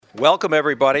Welcome,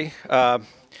 everybody.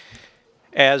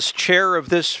 As chair of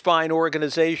this fine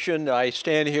organization, I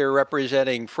stand here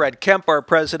representing Fred Kemp, our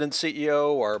president,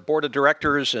 CEO, our board of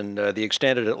directors, and the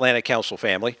extended Atlantic Council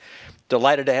family.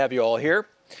 Delighted to have you all here.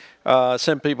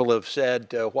 Some people have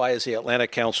said, why is the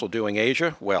Atlantic Council doing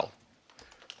Asia? Well,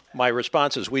 my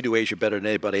response is we do Asia better than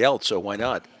anybody else, so why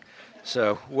not?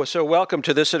 So welcome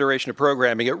to this iteration of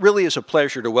programming. It really is a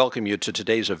pleasure to welcome you to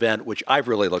today's event, which I've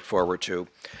really looked forward to.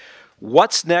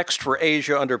 What's next for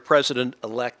Asia under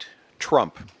President-elect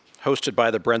Trump, hosted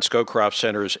by the Brent Scowcroft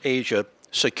Center's Asia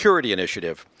Security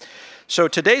Initiative. So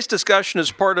today's discussion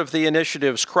is part of the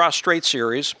initiative's Cross-Strait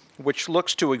series, which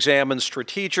looks to examine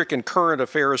strategic and current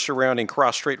affairs surrounding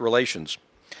cross-strait relations.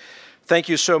 Thank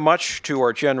you so much to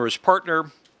our generous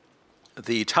partner,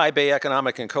 the Taipei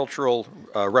Economic and Cultural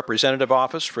Representative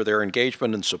Office, for their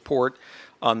engagement and support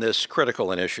on this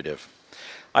critical initiative.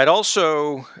 I'd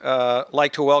also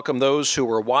like to welcome those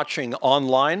who are watching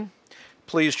online.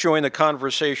 Please join the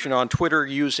conversation on Twitter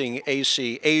using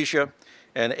AC Asia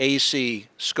and AC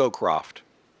Scowcroft.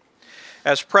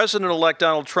 As President-elect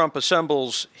Donald Trump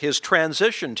assembles his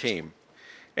transition team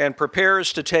and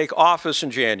prepares to take office in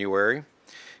January,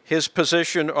 his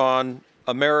position on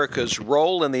America's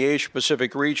role in the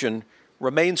Asia-Pacific region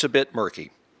remains a bit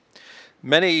murky.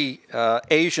 Many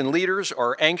Asian leaders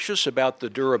are anxious about the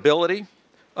durability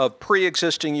of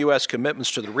pre-existing U.S. commitments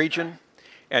to the region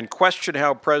and question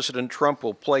how President Trump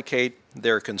will placate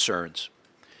their concerns.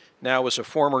 Now, as a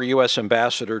former U.S.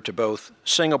 ambassador to both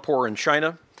Singapore and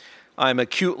China, I'm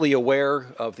acutely aware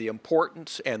of the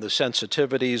importance and the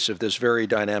sensitivities of this very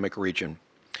dynamic region,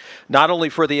 not only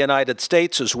for the United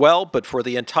States as well, but for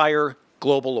the entire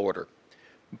global order,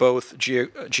 both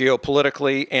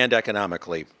geopolitically and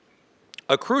economically.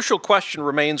 A crucial question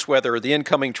remains whether the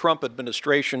incoming Trump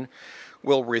administration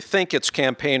will rethink its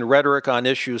campaign rhetoric on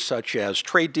issues such as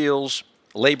trade deals,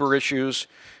 labor issues,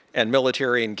 and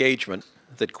military engagement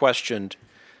that questioned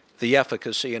the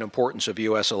efficacy and importance of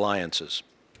U.S. alliances,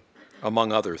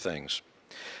 among other things.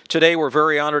 Today, we're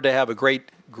very honored to have a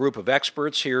great group of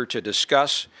experts here to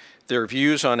discuss their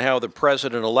views on how the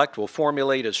president-elect will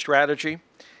formulate his strategy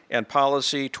and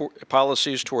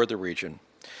policies toward the region.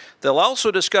 They'll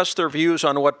also discuss their views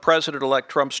on what President-elect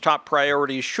Trump's top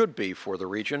priorities should be for the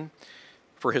region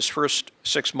for his first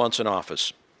 6 months in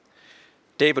office.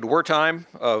 David Wertheim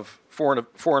of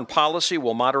Foreign Policy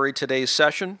will moderate today's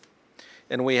session,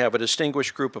 and we have a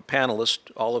distinguished group of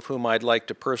panelists, all of whom I'd like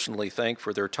to personally thank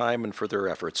for their time and for their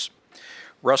efforts.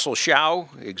 Russell Hsiao,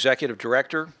 Executive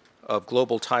Director of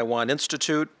Global Taiwan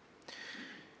Institute,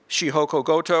 Shihoko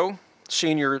Goto,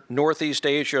 Senior Northeast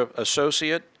Asia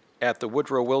Associate at the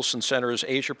Woodrow Wilson Center's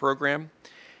Asia Program,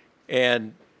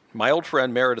 and my old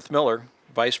friend Meredith Miller,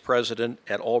 Vice President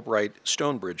at Albright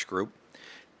Stonebridge Group.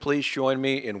 Please join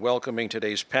me in welcoming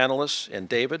today's panelists. And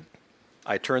David,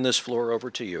 I turn this floor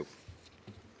over to you.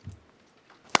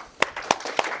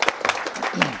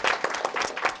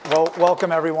 Well,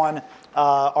 welcome everyone,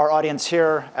 our audience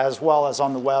here as well as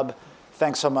on the web.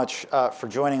 Thanks so much for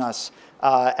joining us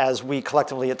as we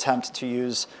collectively attempt to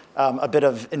use a bit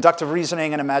of inductive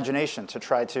reasoning and imagination to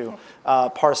try to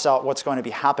parse out what's going to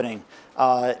be happening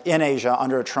in Asia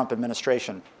under a Trump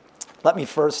administration. Let me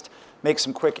first make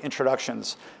some quick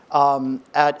introductions.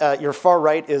 At your far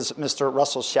right is Mr.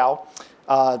 Russell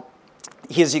Hsiao.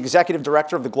 He is the executive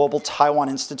director of the Global Taiwan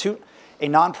Institute, a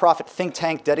nonprofit think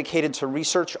tank dedicated to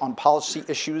research on policy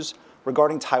issues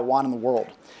regarding Taiwan and the world.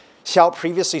 Hsiao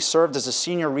previously served as a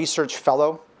senior research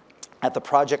fellow at the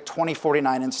Project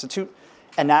 2049 Institute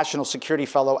and National Security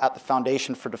Fellow at the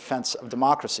Foundation for Defense of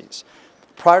Democracies.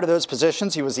 Prior to those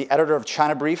positions, he was the editor of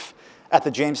China Brief at the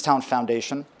Jamestown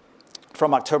Foundation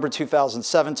from October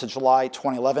 2007 to July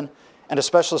 2011, and a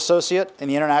special associate in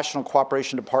the International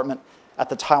Cooperation Department at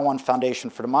the Taiwan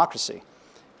Foundation for Democracy.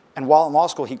 And while in law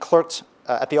school, he clerked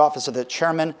at the office of the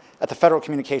chairman at the Federal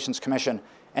Communications Commission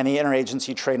and the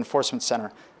Interagency Trade Enforcement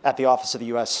Center at the office of the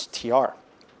USTR.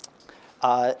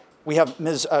 We have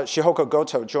Ms. Shihoko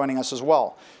Goto joining us as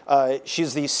well.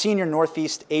 She's the Senior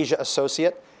Northeast Asia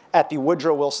Associate at the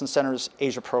Woodrow Wilson Center's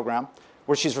Asia Program,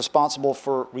 where she's responsible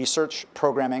for research,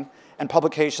 programming, and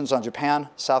publications on Japan,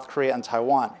 South Korea, and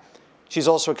Taiwan. She's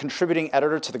also a contributing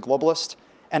editor to The Globalist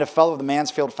and a fellow of the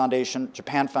Mansfield Foundation,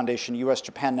 Japan Foundation,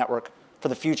 U.S.-Japan Network for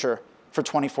the Future for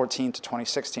 2014 to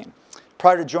 2016.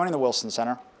 Prior to joining the Wilson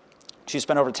Center, she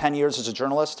spent over 10 years as a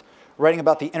journalist, writing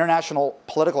about the international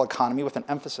political economy with an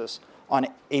emphasis on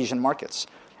Asian markets.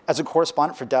 As a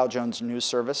correspondent for Dow Jones News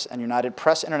Service and United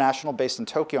Press International based in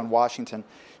Tokyo and Washington,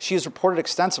 she has reported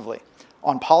extensively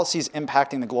on policies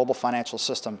impacting the global financial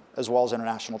system as well as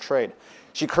international trade.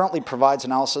 She currently provides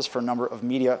analysis for a number of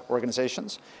media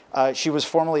organizations. She was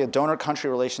formerly a donor country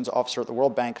relations officer at the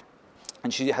World Bank,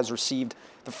 and she has received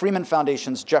the Freeman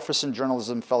Foundation's Jefferson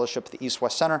Journalism Fellowship at the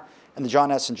East-West Center and the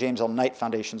John S. and James L. Knight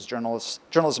Foundation's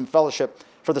Journalism Fellowship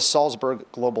for the Salzburg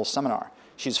Global Seminar.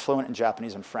 She's fluent in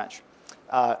Japanese and French.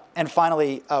 And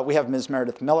finally, we have Ms.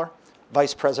 Meredith Miller,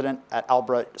 Vice President at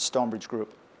Albright Stonebridge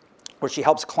Group, where she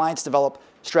helps clients develop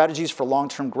strategies for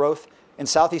long-term growth in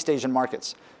Southeast Asian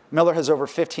markets. Miller has over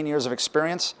 15 years of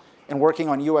experience in working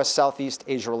on U.S. Southeast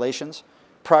Asia relations.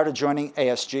 Prior to joining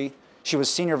ASG, she was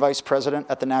Senior Vice President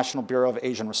at the National Bureau of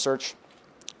Asian Research,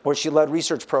 where she led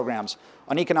research programs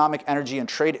on economic, energy, and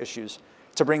trade issues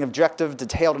to bring objective,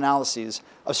 detailed analyses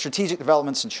of strategic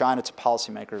developments in China to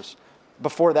policymakers.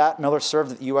 Before that, Miller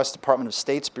served at the U.S. Department of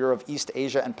State's Bureau of East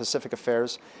Asia and Pacific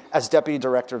Affairs as Deputy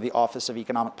Director of the Office of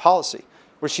Economic Policy,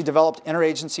 where she developed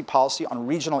interagency policy on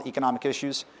regional economic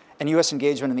issues and U.S.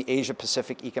 engagement in the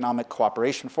Asia-Pacific Economic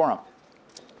Cooperation Forum.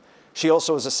 She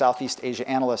also is a Southeast Asia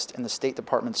analyst in the State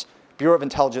Department's Bureau of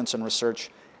Intelligence and Research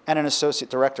and an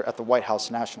associate director at the White House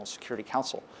National Security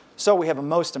Council. So we have a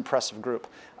most impressive group.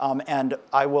 And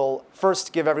I will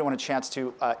first give everyone a chance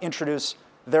to introduce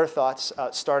their thoughts,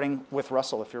 starting with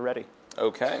Russell, if you're ready.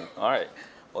 Okay, all right.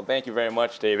 Well, thank you very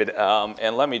much, David.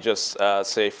 And let me just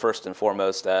say first and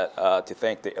foremost that to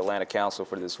thank the Atlanta Council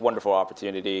for this wonderful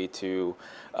opportunity to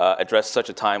address such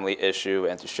a timely issue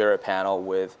and to share a panel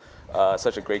with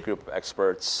such a great group of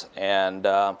experts. And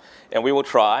we will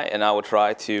try, and I will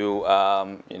try to,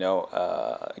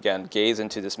 again, gaze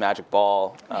into this magic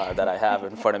ball that I have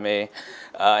in front of me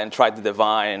and try to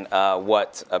divine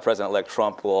what President-elect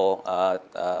Trump will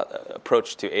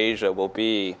approach to Asia will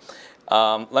be.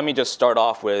 Let me just start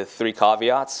off with three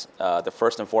caveats. The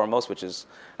first and foremost, which is,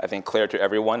 I think, clear to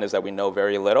everyone, is that we know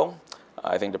very little.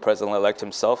 I think the President-elect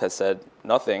himself has said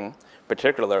nothing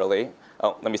particularly.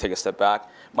 Oh, let me take a step back.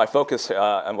 My focus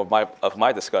of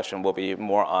my discussion will be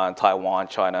more on Taiwan,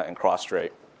 China, and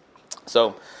Cross-Strait.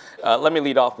 So let me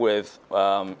lead off with,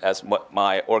 as what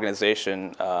my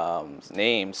organization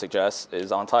name suggests,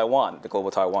 is on Taiwan, the Global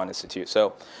Taiwan Institute.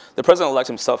 So the President-elect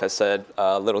himself has said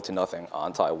little to nothing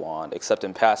on Taiwan, except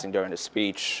in passing during a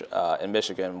speech in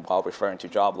Michigan while referring to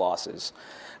job losses.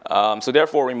 So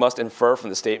therefore, we must infer from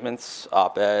the statements,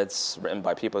 op-eds written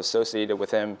by people associated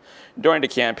with him during the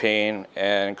campaign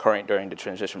and current during the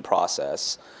transition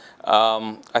process.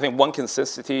 I think one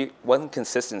consistency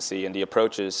in the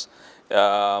approaches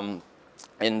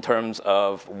in terms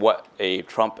of what a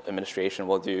Trump administration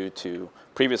will do to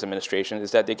previous administrations is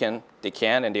that they can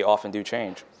and they often do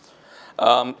change.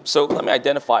 So let me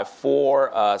identify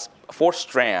four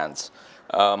strands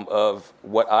of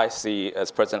what I see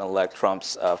as President-elect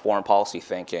Trump's foreign policy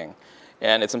thinking.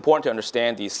 And it's important to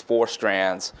understand these four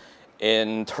strands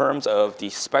in terms of the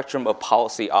spectrum of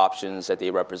policy options that they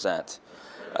represent.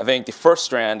 I think the first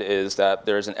strand is that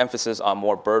there's an emphasis on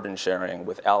more burden sharing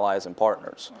with allies and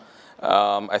partners.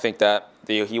 I think that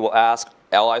he will ask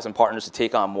allies and partners to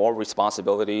take on more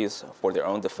responsibilities for their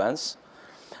own defense.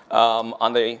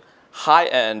 On the high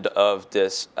end of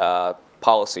this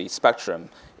policy spectrum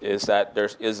is that there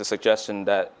is a suggestion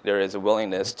that there is a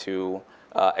willingness to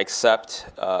accept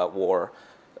or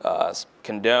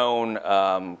condone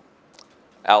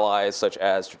allies such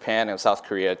as Japan and South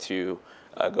Korea to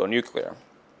go nuclear.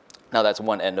 Now that's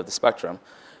one end of the spectrum.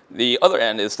 The other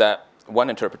end is that one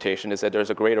interpretation is that there's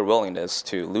a greater willingness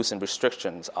to loosen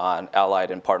restrictions on allied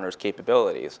and partners'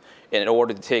 capabilities in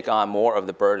order to take on more of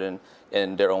the burden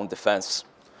in their own defense.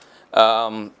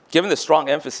 Given the strong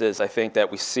emphasis, I think, that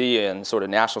we see in sort of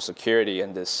national security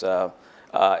in this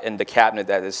in the cabinet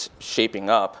that is shaping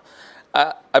up,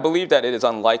 I believe that it is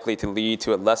unlikely to lead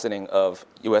to a lessening of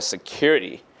U.S.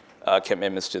 security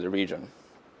commitments to the region.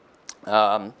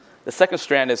 The second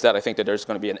strand is that I think that there's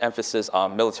going to be an emphasis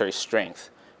on military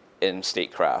strength in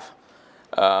statecraft.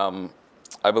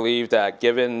 I believe that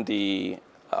given the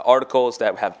articles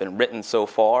that have been written so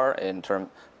far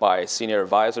by senior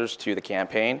advisors to the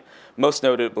campaign, most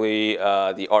notably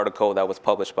the article that was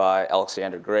published by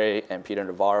Alexander Gray and Peter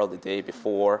Navarro the day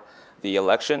before the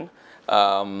election,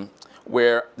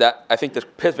 where that I think the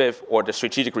pivot or the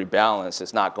strategic rebalance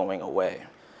is not going away.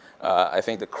 I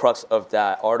think the crux of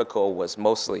that article was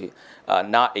mostly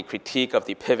not a critique of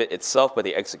the pivot itself, but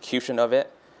the execution of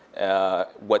it,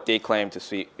 what they claim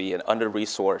to be an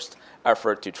under-resourced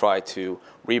effort to try to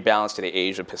rebalance to the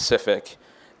Asia-Pacific.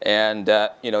 And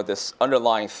this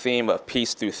underlying theme of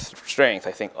peace through strength,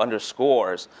 I think,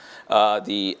 underscores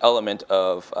the element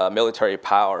of military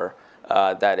power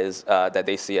that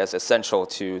they see as essential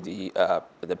to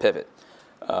the pivot.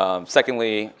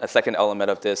 Secondly, a second element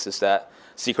of this is that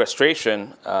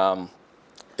sequestration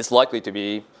is likely to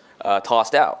be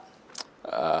tossed out.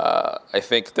 I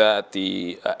think that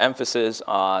the emphasis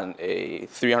on a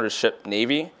 300-ship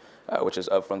Navy, which is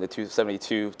up from the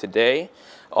 272 today,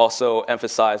 also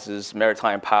emphasizes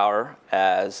maritime power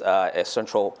as a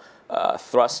central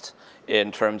thrust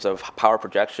in terms of power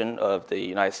projection of the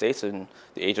United States, and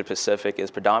the Asia-Pacific is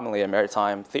predominantly a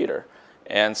maritime theater.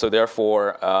 And so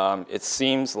therefore, it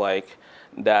seems like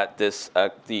that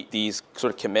these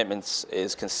sort of commitments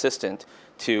is consistent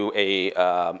to a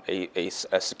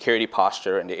security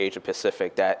posture in the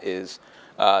Asia-Pacific that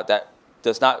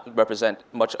does not represent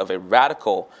much of a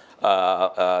radical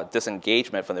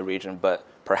disengagement from the region, but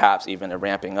perhaps even a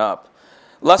ramping up.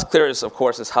 Less clear, of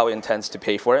course, is how he intends to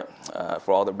pay for it,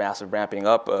 for all the massive ramping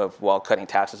up while cutting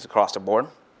taxes across the board.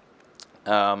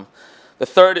 The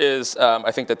third is,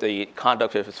 I think that the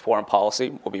conduct of his foreign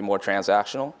policy will be more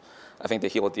transactional. I think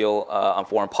that he will deal on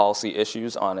foreign policy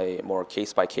issues on a more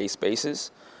case-by-case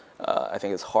basis. I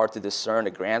think it's hard to discern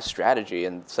a grand strategy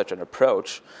in such an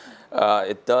approach.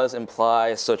 It does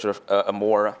imply such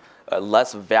a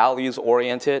less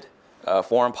values-oriented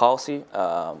foreign policy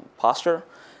posture.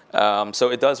 So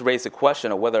it does raise the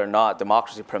question of whether or not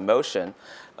democracy promotion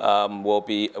will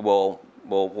be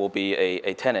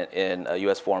a tenet in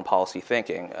U.S. foreign policy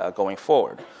thinking going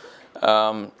forward.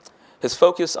 His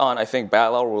focus on, I think,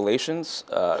 bilateral relations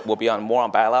will be more on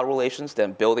bilateral relations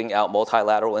than building out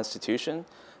multilateral institutions.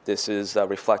 This is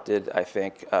reflected, I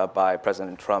think, by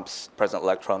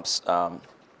President-elect Trump's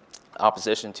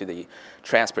opposition to the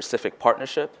Trans-Pacific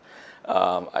Partnership.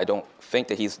 I don't think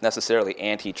that he's necessarily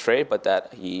anti-trade, but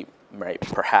that he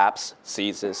perhaps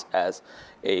sees this as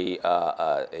a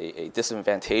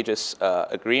disadvantageous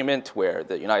agreement where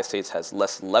the United States has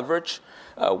less leverage,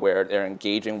 where they're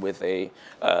engaging with a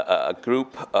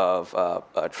group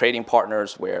of trading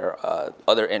partners where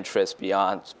other interests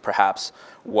beyond perhaps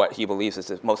what he believes is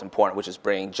the most important, which is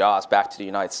bringing jobs back to the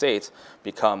United States,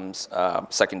 becomes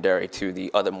secondary to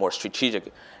the other more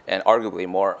strategic and arguably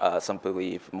some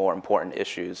believe more important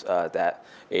issues that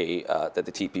the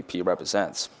TPP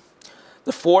represents.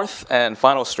 The fourth and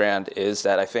final strand is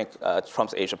that I think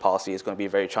Trump's Asia policy is going to be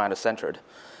very China-centered.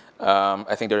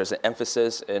 I think there is an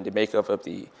emphasis in the makeup of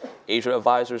the Asia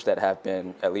advisors that have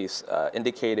been at least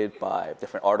indicated by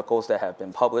different articles that have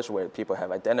been published where people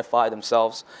have identified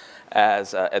themselves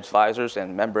as advisors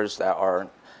and members that are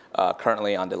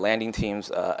currently on the landing teams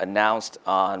announced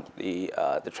on the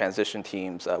transition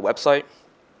team's website.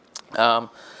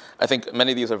 I think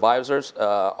many of these advisors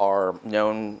are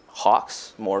known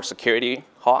hawks, more security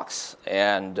hawks,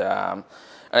 and I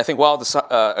think while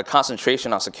a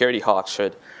concentration on security hawks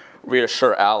should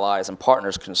reassure allies and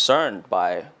partners concerned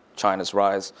by China's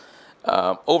rise,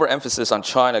 overemphasis on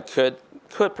China could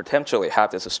potentially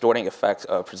have this distorting effect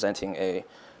of presenting a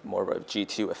more of a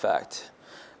G2 effect.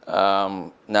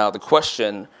 Now, the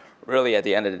question really at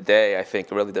the end of the day, I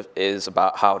think, really is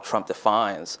about how Trump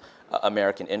defines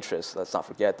American interests. Let's not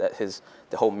forget that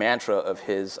the whole mantra of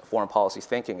his foreign policy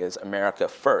thinking is America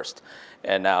first.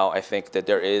 And now I think that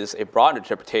there is a broad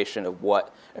interpretation of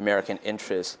what American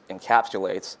interest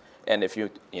encapsulates. And if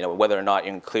whether or not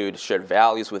you include shared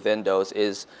values within those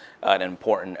is an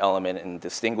important element in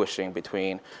distinguishing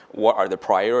between what are the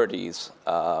priorities,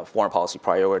 foreign policy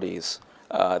priorities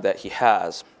that he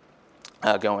has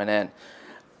going in.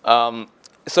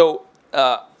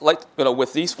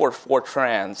 With these four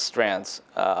strands,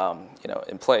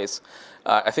 in place,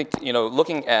 I think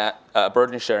looking at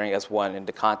burden sharing as one in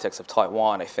the context of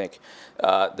Taiwan, I think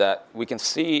that we can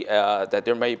see that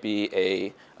there may be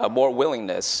a more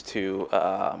willingness to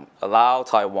allow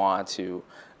Taiwan to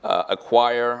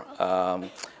acquire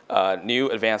new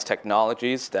advanced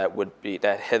technologies that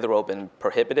hitherto been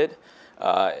prohibited.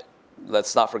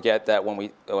 Let's not forget that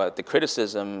when the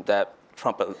criticism that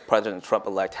President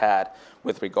Trump-elect had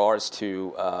with regards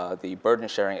to the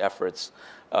burden-sharing efforts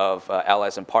of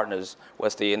allies and partners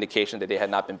was the indication that they had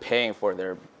not been paying for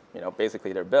their,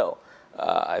 basically their bill.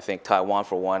 I think Taiwan,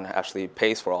 for one, actually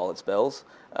pays for all its bills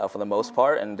for the most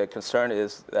part, and the concern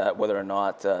is that whether or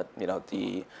not that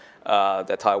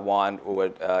Taiwan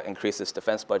would increase its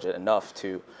defense budget enough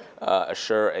to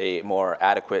assure a more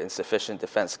adequate and sufficient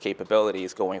defense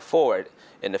capabilities going forward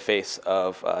in the face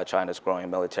of China's growing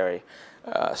military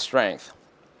strength.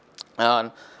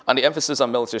 On the emphasis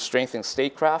on military strength and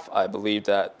statecraft, I believe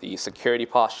that the security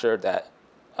posture that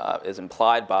is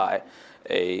implied by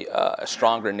a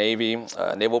stronger Navy,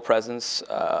 naval presence,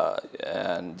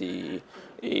 and the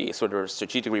sort of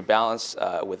strategic rebalance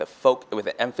with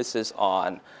an emphasis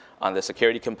on on the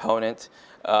security component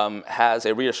has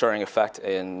a reassuring effect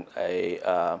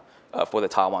for the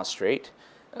Taiwan Strait.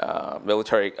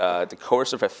 The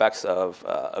coercive effects of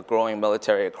a growing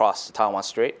military across the Taiwan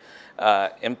Strait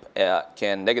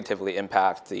can negatively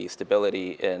impact the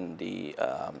stability in the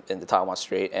Taiwan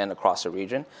Strait and across the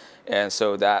region, and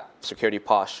so that security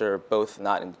posture, both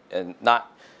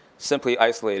not simply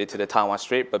isolated to the Taiwan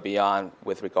Strait, but beyond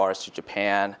with regards to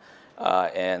Japan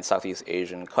and Southeast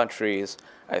Asian countries,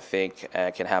 I think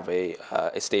can have a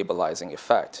stabilizing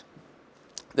effect.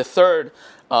 The third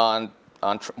on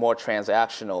more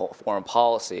transactional foreign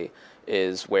policy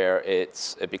is where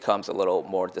it becomes a little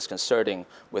more disconcerting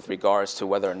with regards to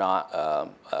whether or not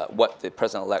what the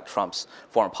President-elect Trump's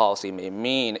foreign policy may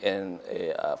mean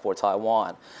for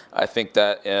Taiwan. I think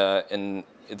that in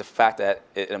the fact that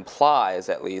it implies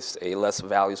at least a less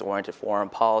values-oriented foreign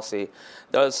policy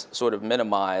does sort of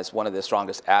minimize one of the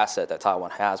strongest assets that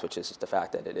Taiwan has, which is just the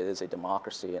fact that it is a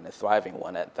democracy and a thriving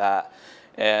one at that.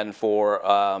 And for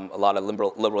a lot of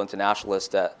liberal internationalists,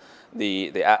 that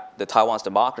the Taiwan's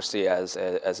democracy as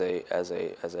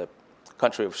a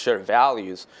country of shared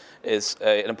values is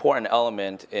an important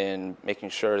element in making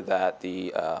sure that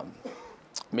the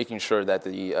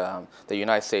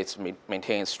United States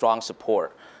maintains strong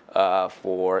support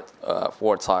for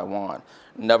Taiwan.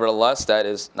 Nevertheless, that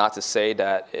is not to say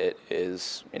that it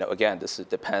is, again, this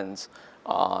depends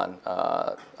on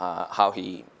how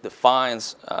he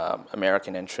defines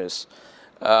American interests.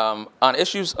 On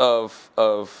issues to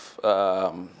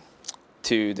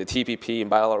the TPP and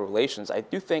bilateral relations, I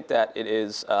do think that it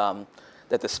is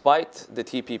that despite the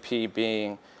TPP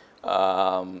being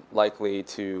likely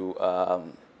to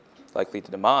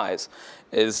demise,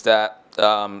 is that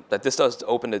that this does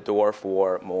open the door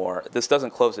for more. This doesn't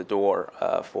close the door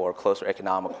for closer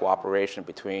economic cooperation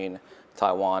between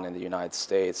Taiwan and the United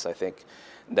States. I think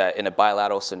that in a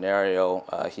bilateral scenario,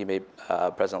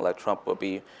 President-elect Trump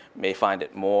may find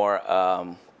it more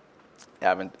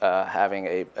having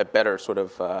a better sort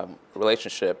of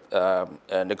relationship,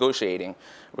 negotiating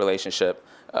relationship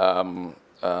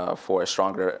for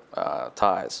stronger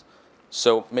ties.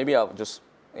 So maybe I'll just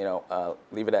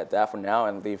leave it at that for now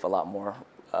and leave a lot more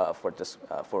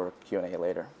for Q&A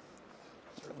later.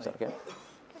 Certainly. Is that okay?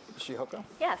 Shihoko?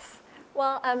 Yes.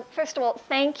 Well, first of all,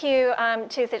 thank you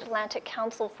to the Atlantic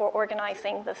Council for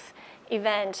organizing this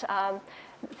event.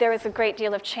 There is a great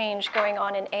deal of change going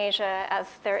on in Asia, as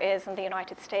there is in the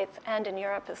United States and in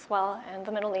Europe as well, and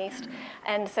the Middle East.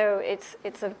 And so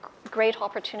it's a great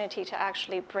opportunity to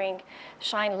actually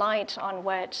shine light on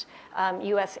what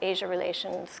U.S.-Asia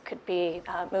relations could be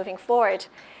moving forward.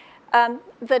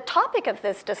 The topic of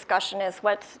this discussion is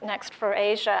what's next for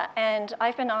Asia, and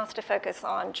I've been asked to focus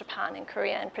on Japan and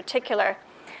Korea in particular.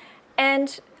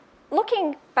 And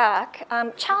looking back,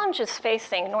 challenges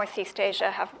facing Northeast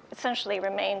Asia have essentially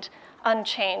remained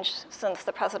unchanged since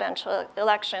the presidential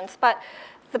elections, but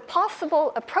the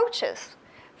possible approaches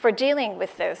for dealing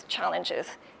with those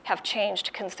challenges have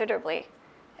changed considerably.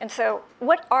 And so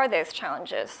what are those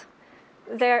challenges?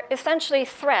 They're essentially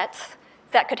threats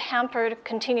that could hamper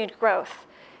continued growth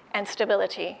and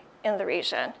stability in the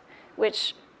region,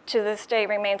 which to this day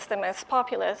remains the most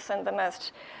populous and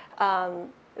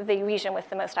the region with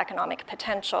the most economic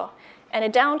potential. And a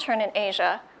downturn in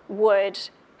Asia would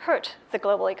hurt the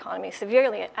global economy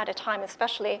severely at a time,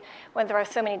 especially when there are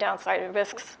so many downside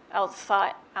risks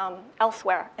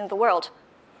elsewhere in the world.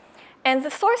 And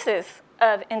the sources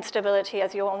of instability,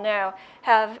 as you all know,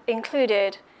 have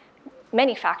included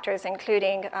many factors,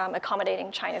 including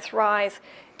accommodating China's rise,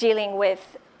 dealing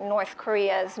with North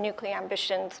Korea's nuclear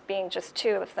ambitions being just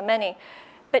two of the many.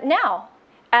 But now,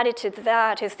 added to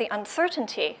that is the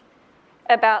uncertainty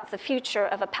about the future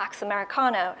of a Pax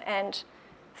Americana and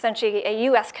essentially a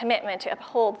U.S. commitment to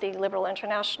uphold the liberal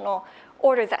international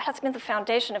order that has been the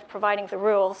foundation of providing the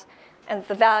rules and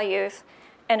the values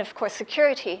and, of course,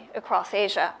 security across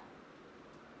Asia.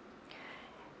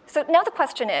 So now the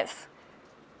question is,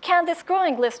 can this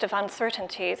growing list of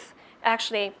uncertainties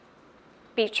actually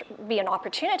be an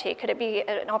opportunity? Could it be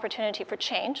an opportunity for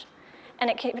change?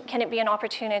 And can it be an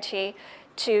opportunity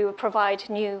to provide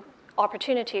new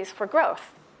opportunities for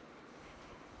growth?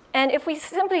 And if we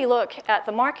simply look at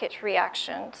the market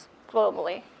reactions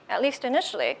globally, at least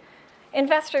initially,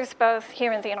 investors both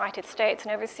here in the United States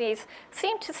and overseas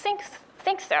seem to think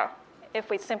so,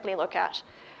 if we simply look at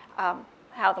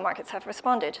how the markets have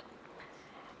responded.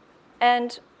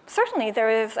 And certainly there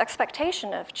is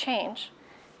expectation of change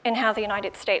in how the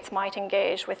United States might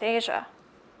engage with Asia.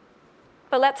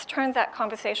 But let's turn that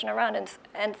conversation around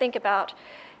and think about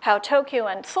how Tokyo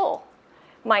and Seoul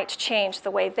might change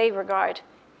the way they regard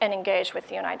and engage with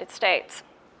the United States.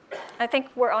 I think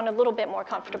we're on a little bit more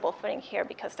comfortable footing here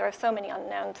because there are so many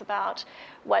unknowns about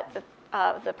what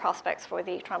the prospects for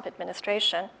the Trump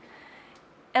administration.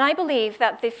 And I believe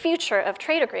that the future of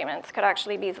trade agreements could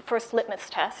actually be the first litmus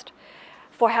test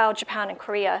for how Japan and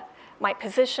Korea might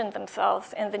position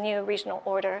themselves in the new regional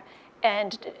order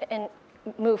and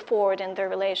move forward in their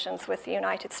relations with the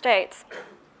United States.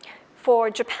 For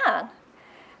Japan,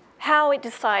 how it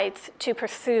decides to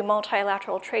pursue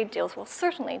multilateral trade deals will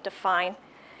certainly define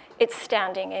its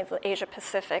standing in the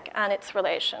Asia-Pacific and its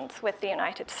relations with the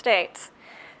United States.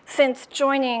 Since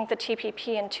joining the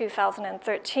TPP in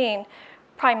 2013,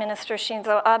 Prime Minister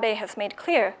Shinzo Abe has made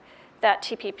clear that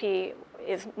TPP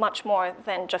is much more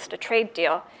than just a trade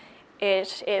deal.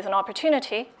 It is an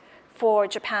opportunity for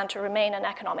Japan to remain an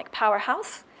economic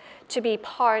powerhouse, to be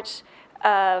part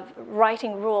of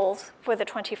writing rules for the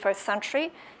 21st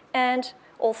century, and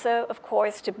also, of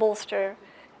course, to bolster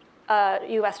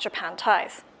US-Japan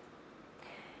ties.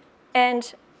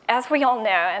 And as we all know,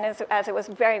 and as it was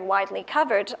very widely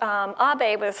covered,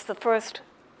 Abe was the first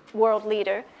world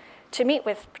leader to meet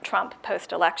with Trump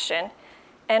post-election.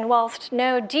 And whilst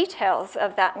no details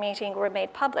of that meeting were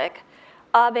made public,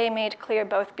 Abe made clear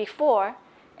both before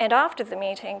and after the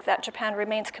meeting that Japan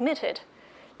remains committed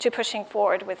to pushing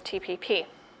forward with TPP.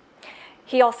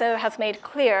 He also has made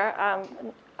clear,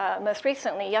 most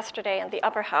recently yesterday in the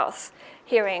upper house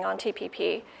hearing on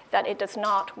TPP, that it does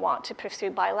not want to pursue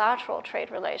bilateral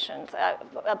trade relations,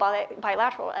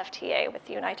 bilateral FTA with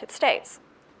the United States.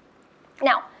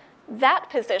 Now, that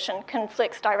position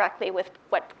conflicts directly with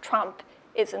what Trump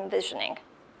is envisioning.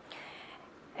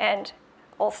 And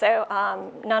also,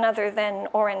 none other than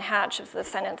Orrin Hatch of the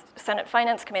Senate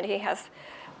Finance Committee has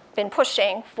been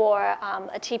pushing for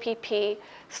a TPP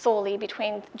solely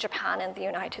between Japan and the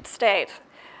United States.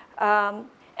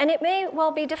 And it may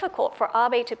well be difficult for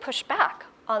Abe to push back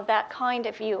on that kind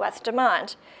of US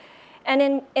demand.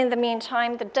 And in the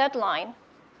meantime, the deadline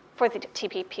for the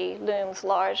TPP looms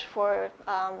large for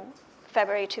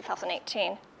February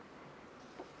 2018.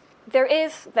 There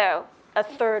is, though, a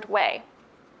third way,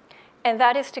 and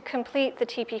that is to complete the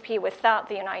TPP without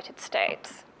the United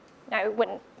States. Now,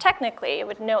 technically, it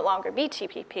would no longer be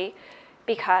TPP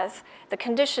because the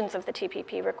conditions of the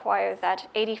TPP require that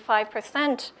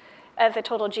 85% of the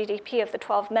total GDP of the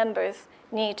 12 members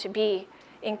need to be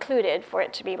included for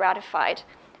it to be ratified.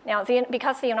 Now,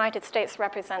 because the United States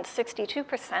represents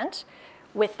 62%,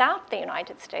 without the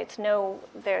United States,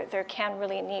 there can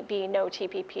really be no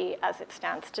TPP as it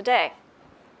stands today.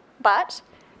 But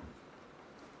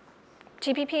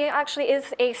TPP actually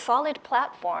is a solid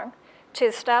platform to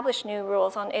establish new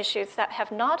rules on issues that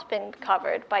have not been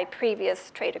covered by previous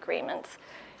trade agreements,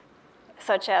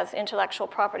 such as intellectual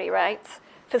property rights,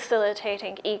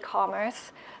 facilitating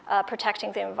e-commerce,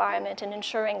 protecting the environment, and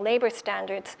ensuring labor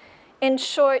standards. In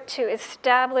short, to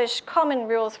establish common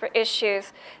rules for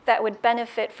issues that would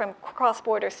benefit from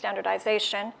cross-border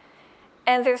standardization.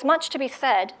 And there's much to be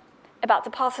said about the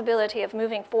possibility of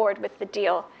moving forward with the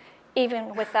deal,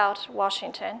 even without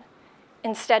Washington,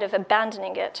 instead of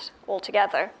abandoning it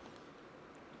altogether.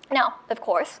 Now, of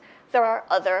course, there are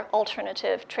other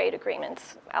alternative trade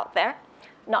agreements out there,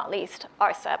 not least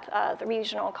RCEP, the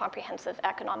Regional Comprehensive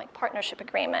Economic Partnership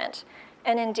Agreement,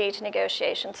 and indeed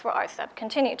negotiations for RCEP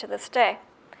continue to this day.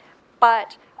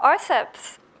 But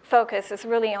RCEP's focus is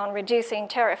really on reducing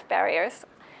tariff barriers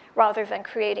rather than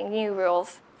creating new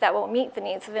rules that will meet the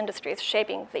needs of industries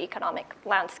shaping the economic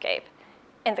landscape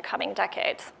in the coming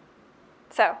decades.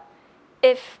 So,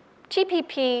 if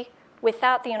TPP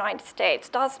without the United States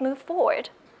does move forward,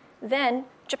 then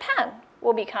Japan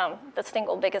will become the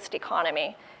single biggest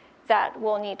economy that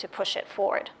will need to push it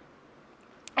forward.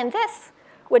 And this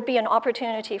would be an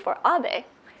opportunity for Abe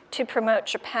to promote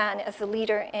Japan as a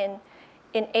leader in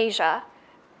Asia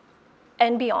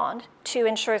and beyond to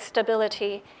ensure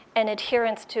stability and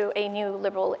adherence to a new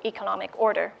liberal economic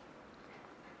order.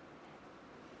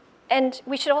 And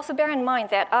we should also bear in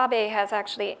mind that Abe has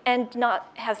actually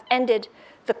ended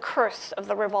the curse of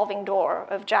the revolving door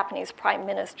of Japanese prime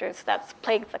ministers that's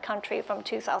plagued the country from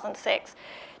 2006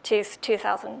 to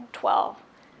 2012.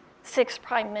 6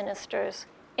 prime ministers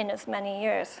in as many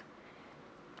years.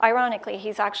 Ironically,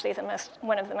 he's actually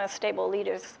one of the most stable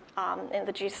leaders in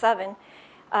the G7.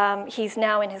 He's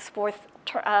now in his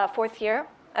fourth year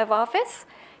of office,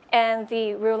 and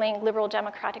the ruling Liberal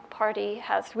Democratic Party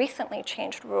has recently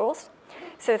changed rules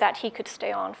so that he could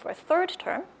stay on for a 3rd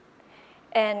term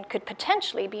and could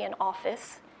potentially be in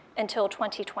office until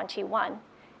 2021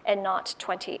 and not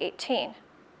 2018.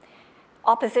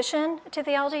 Opposition to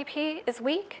the LDP is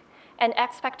weak, and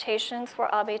expectations for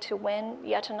Abe to win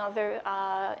yet another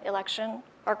election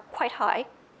are quite high.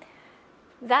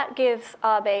 that gives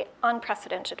Abe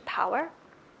unprecedented power,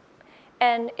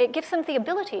 and it gives him the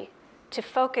ability to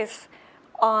focus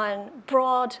on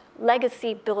broad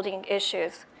legacy-building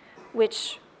issues,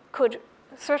 which could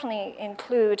certainly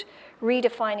include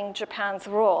redefining Japan's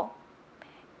role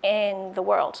in the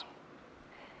world.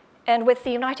 And with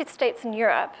the United States and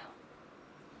Europe,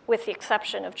 with the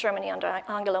exception of Germany under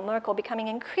Angela Merkel, becoming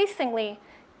increasingly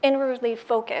inwardly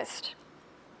focused,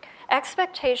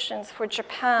 expectations for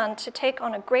Japan to take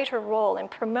on a greater role in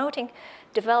promoting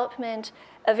development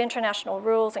of international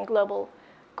rules and global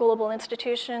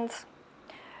institutions,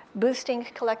 boosting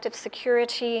collective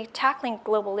security, tackling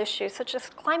global issues such as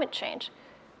climate change,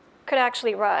 could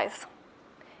actually rise.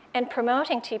 And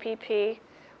promoting TPP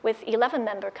with 11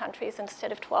 member countries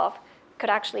instead of 12 could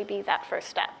actually be that first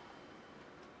step.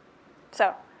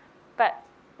 So, but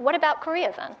what about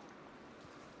Korea then?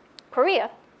 Korea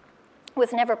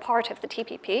was never part of the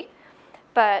TPP,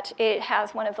 but it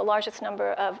has one of the largest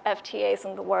number of FTAs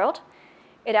in the world.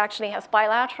 It actually has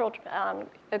bilateral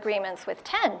agreements with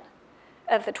 10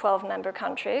 of the 12 member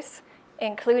countries,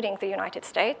 including the United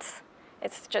States.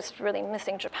 It's just really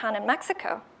missing Japan and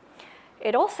Mexico.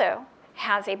 It also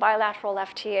has a bilateral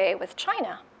FTA with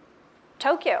China.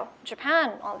 Tokyo,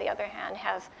 Japan, on the other hand,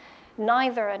 has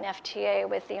neither an FTA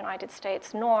with the United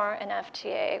States nor an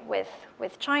FTA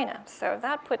with China. So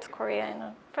that puts Korea in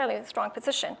a fairly strong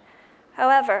position.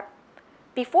 However,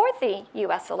 before the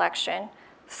US election,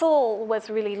 Seoul was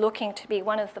really looking to be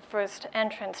one of the first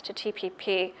entrants to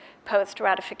TPP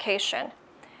post-ratification.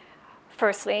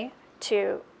 Firstly,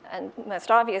 and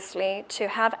most obviously, to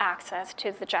have access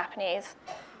to the Japanese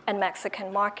and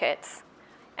Mexican markets.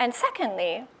 And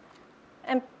secondly,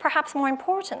 and perhaps more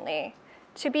importantly,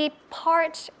 to be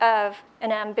part of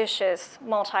an ambitious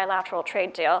multilateral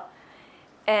trade deal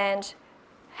and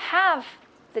have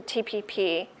the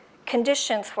TPP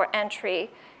conditions for entry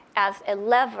as a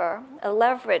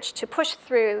leverage to push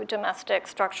through domestic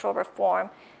structural reform,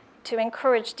 to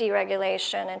encourage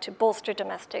deregulation, and to bolster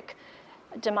domestic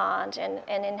demand and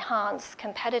enhance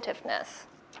competitiveness.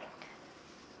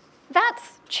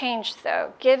 That's changed,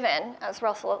 though, given, as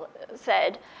Russell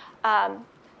said,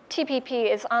 TPP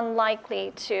is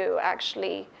unlikely to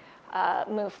actually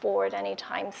move forward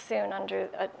anytime soon under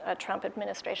a Trump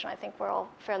administration. I think we're all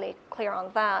fairly clear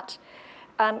on that.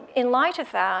 In light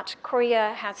of that,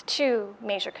 Korea has two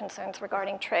major concerns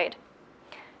regarding trade.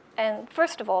 And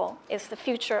first of all is the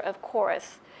future of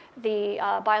KORUS, the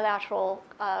bilateral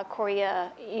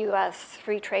Korea-US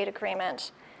free trade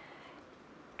agreement.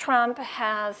 Trump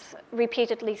has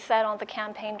repeatedly said on the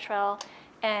campaign trail,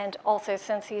 and also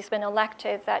since he's been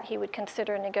elected, that he would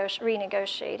consider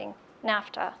renegotiating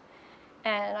NAFTA.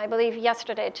 And I believe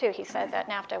yesterday, too, he said that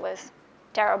NAFTA was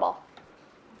terrible.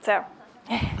 So,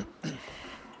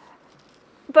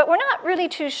 but we're not really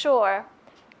too sure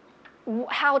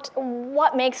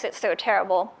what makes it so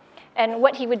terrible and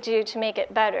what he would do to make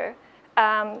it better,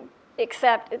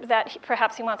 except that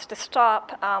perhaps he wants to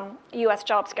stop US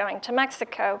jobs going to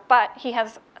Mexico, but he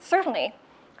has certainly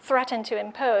threatened to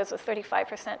impose a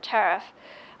 35% tariff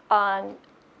on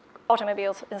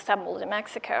automobiles assembled in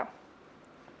Mexico.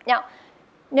 Now,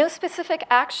 no specific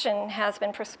action has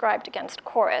been prescribed against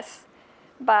KORUS,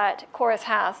 but KORUS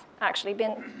has actually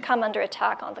come under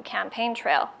attack on the campaign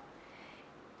trail.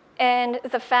 And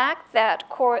the fact that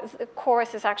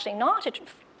KORUS is actually not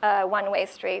a one-way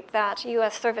street, that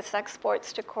US service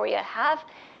exports to Korea have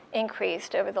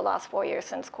increased over the last 4 years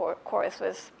since KORUS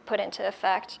was put into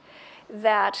effect,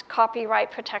 that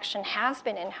copyright protection has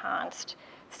been enhanced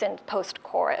since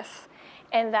post-KORUS,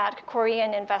 and that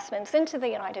Korean investments into the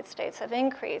United States have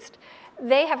increased,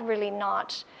 they have really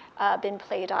not been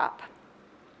played up.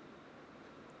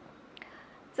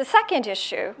 The second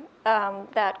issue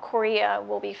that Korea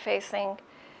will be facing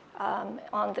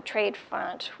on the trade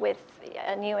front with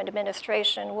a new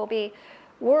administration will be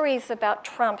worries about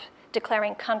Trump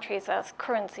declaring countries as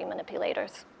currency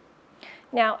manipulators.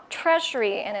 Now,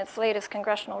 Treasury, in its latest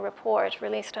congressional report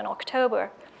released in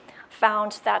October,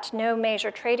 found that no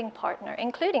major trading partner,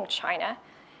 including China,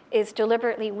 is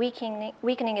deliberately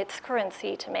weakening its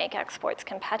currency to make exports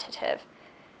competitive.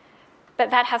 But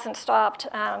that hasn't stopped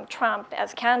Trump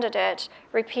as candidate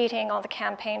repeating on the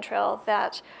campaign trail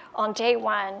that on day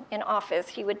one in office,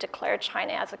 he would declare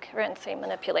China as a currency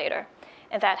manipulator.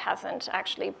 And that hasn't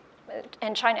actually,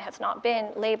 and China has not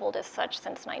been labeled as such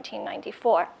since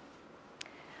 1994.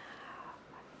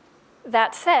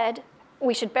 That said,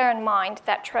 we should bear in mind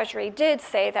that Treasury did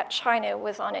say that China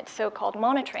was on its so-called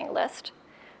monitoring list,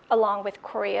 along with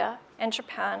Korea and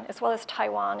Japan, as well as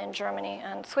Taiwan and Germany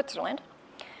and Switzerland.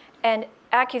 And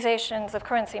accusations of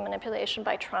currency manipulation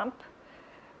by Trump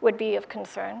would be of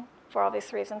concern, for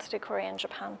obvious reasons, to Korea and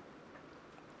Japan.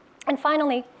 And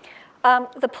finally,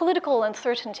 the political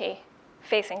uncertainty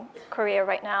facing Korea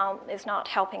right now is not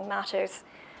helping matters.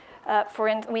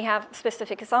 We have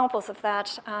specific examples of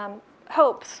that.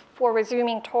 Hopes for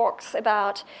resuming talks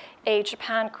about a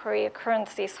Japan-Korea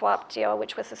currency swap deal,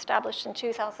 which was established in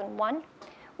 2001,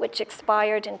 which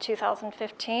expired in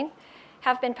 2015,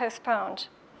 have been postponed.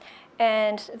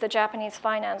 And the Japanese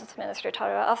finance minister,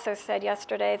 Taro Aso, said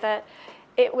yesterday that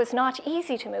it was not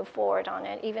easy to move forward on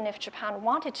it, even if Japan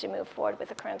wanted to move forward with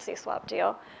a currency swap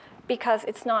deal, because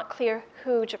it's not clear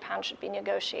who Japan should be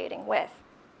negotiating with.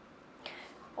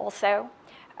 Also,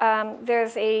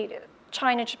 there's a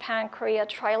China, Japan, Korea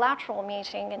trilateral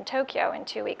meeting in Tokyo in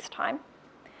 2 weeks' time,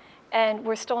 and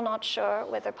we're still not sure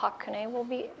whether Park Geun-hye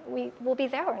will be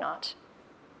there or not.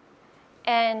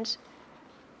 And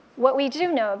what we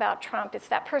do know about Trump is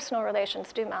that personal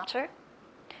relations do matter,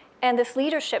 and this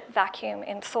leadership vacuum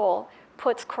in Seoul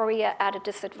puts Korea at a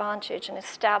disadvantage in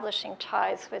establishing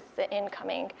ties with the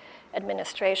incoming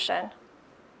administration.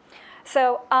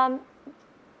 So,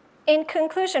 in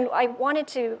conclusion, I wanted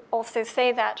to also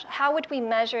say that how would we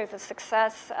measure the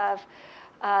success of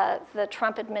the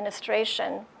Trump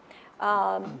administration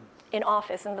in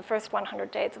office, in the first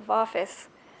 100 days of office?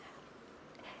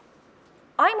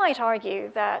 I might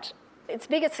argue that its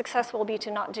biggest success will be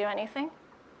to not do anything,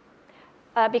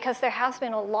 because there has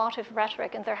been a lot of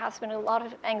rhetoric and there has been a lot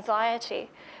of anxiety,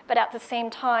 but at the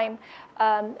same time,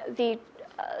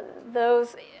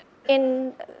 those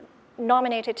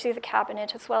nominated to the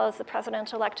cabinet, as well as the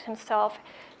president-elect himself,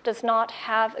 does not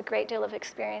have a great deal of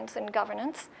experience in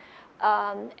governance.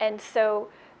 And so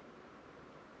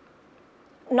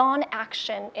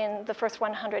non-action in the first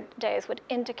 100 days would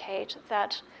indicate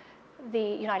that the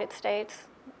United States,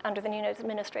 under the new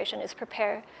administration, is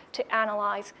prepared to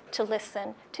analyze, to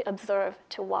listen, to observe,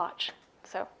 to watch.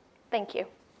 So thank you.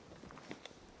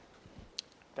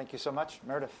 Thank you so much.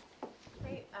 Meredith.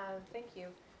 Great, thank you.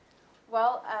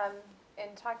 Well,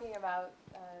 in talking about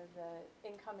the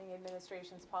incoming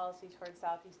administration's policy towards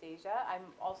Southeast Asia, I'm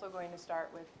also going to start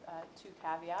with two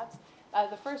caveats.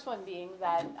 The first one being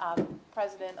that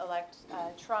President-elect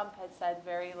Trump has said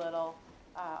very little,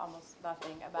 almost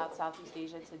nothing, about Southeast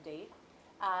Asia to date.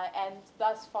 And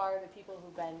thus far, the people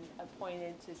who've been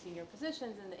appointed to senior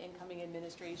positions in the incoming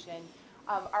administration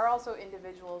are also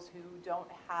individuals who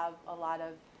don't have a lot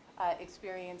of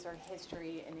experience or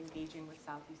history in engaging with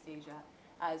Southeast Asia.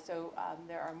 So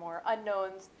there are more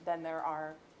unknowns than there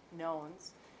are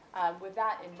knowns. With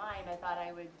that in mind, I thought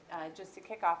I would, just to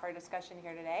kick off our discussion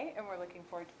here today, and we're looking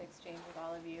forward to the exchange with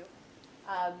all of you,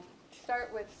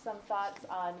 start with some thoughts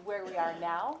on where we are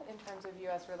now in terms of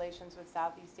U.S. relations with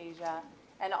Southeast Asia,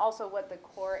 and also what the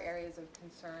core areas of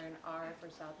concern are for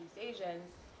Southeast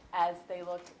Asians as they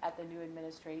look at the new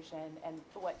administration and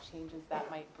what changes that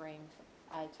might bring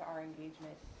to our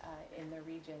engagement in the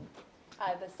region.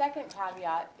 The second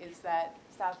caveat is that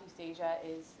Southeast Asia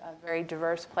is a very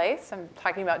diverse place. I'm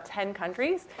talking about 10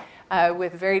 countries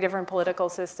with very different political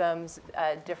systems,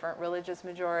 different religious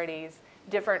majorities,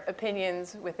 different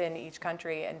opinions within each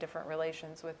country, and different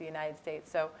relations with the United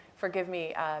States. So forgive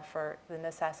me for the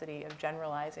necessity of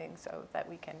generalizing so that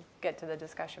we can get to the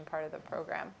discussion part of the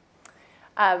program.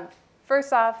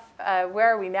 First off, where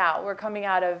are we now? We're coming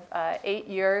out of 8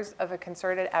 years of a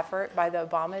concerted effort by the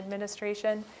Obama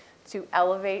administration to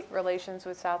elevate relations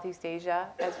with Southeast Asia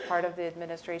as part of the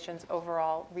administration's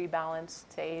overall rebalance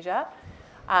to Asia.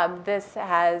 This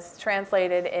has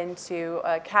translated into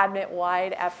a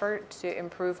cabinet-wide effort to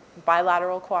improve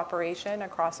bilateral cooperation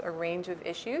across a range of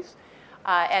issues,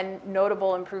 and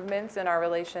notable improvements in our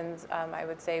relations, I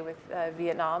would say, with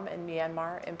Vietnam and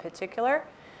Myanmar in particular.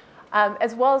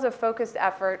 As well as a focused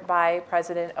effort by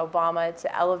President Obama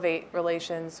to elevate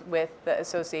relations with the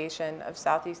Association of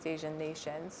Southeast Asian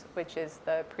Nations, which is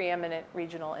the preeminent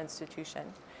regional institution.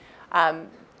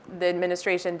 The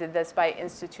administration did this by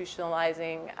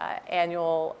institutionalizing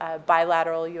annual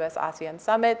bilateral U.S.-ASEAN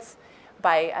summits,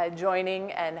 by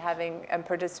joining and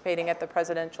participating at the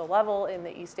presidential level in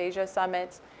the East Asia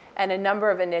summits, and a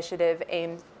number of initiatives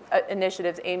aimed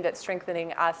at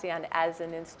strengthening ASEAN as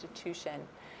an institution.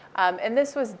 And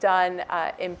this was done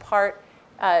in part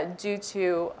due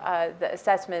to the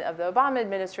assessment of the Obama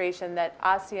administration that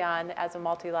ASEAN as a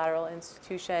multilateral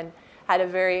institution had a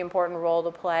very important role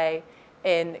to play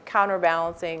in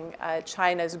counterbalancing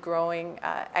China's growing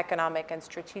economic and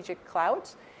strategic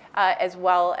clout, as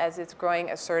well as its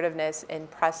growing assertiveness in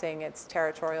pressing its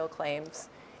territorial claims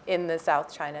in the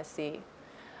South China Sea.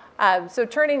 So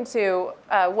turning to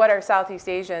what are Southeast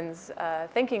Asians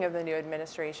thinking of the new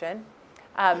administration,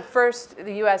 First,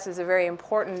 the U.S. is a very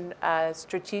important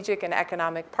strategic and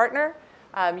economic partner.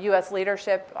 U.S.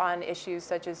 leadership on issues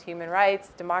such as human rights,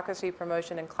 democracy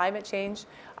promotion, and climate change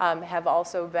have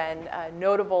also been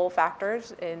notable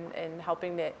factors in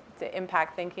helping to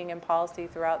impact thinking and policy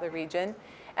throughout the region.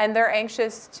 And they're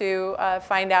anxious to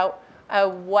find out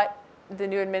what the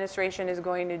new administration is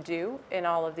going to do in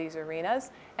all of these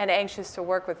arenas, and anxious to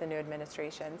work with the new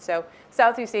administration. So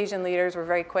Southeast Asian leaders were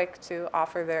very quick to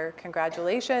offer their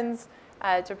congratulations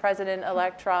to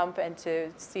President-elect Trump and to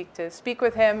seek to speak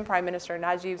with him. Prime Minister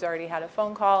Najib's already had a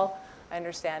phone call. I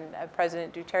understand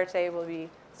President Duterte will be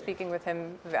speaking with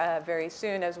him very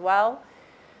soon as well.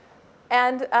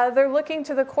 And they're looking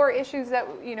to the core issues that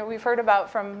we've heard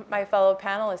about from my fellow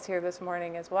panelists here this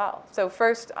morning as well. So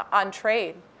first, on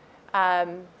trade.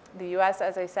 The U.S.,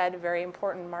 as I said, a very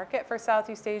important market for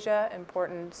Southeast Asia,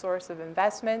 important source of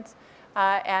investment,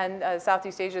 and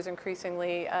Southeast Asia is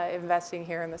increasingly investing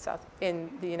here in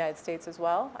the United States as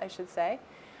well, I should say.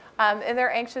 And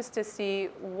they're anxious to see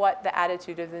what the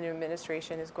attitude of the new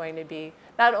administration is going to be,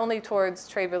 not only towards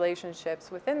trade relationships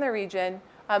within the region,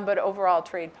 but overall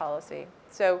trade policy.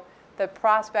 So the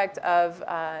prospect of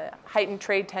heightened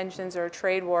trade tensions or a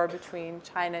trade war between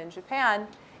China and Japan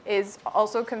is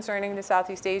also concerning to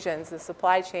Southeast Asians. The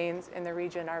supply chains in the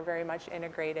region are very much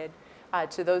integrated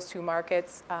to those two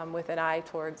markets with an eye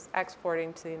towards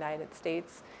exporting to the United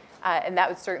States. And that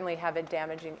would certainly have a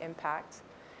damaging impact.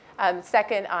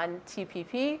 Second, on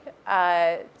TPP.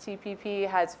 TPP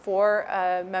has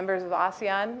 4 members of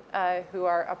ASEAN who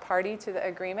are a party to the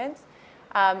agreement,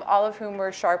 all of whom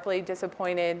were sharply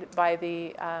disappointed by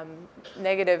the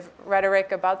negative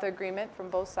rhetoric about the agreement from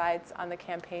both sides on the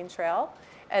campaign trail,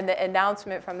 and the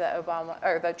announcement from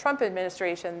the Trump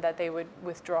administration that they would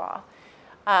withdraw.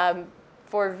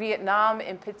 For Vietnam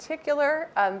in particular,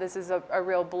 this is a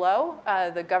real blow.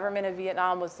 The government of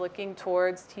Vietnam was looking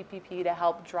towards TPP to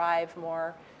help drive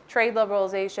more trade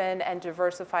liberalization and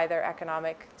diversify their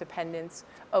economic dependence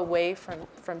away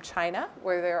from China,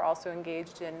 where they're also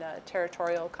engaged in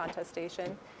territorial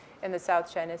contestation in the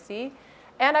South China Sea.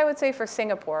 And I would say for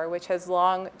Singapore, which has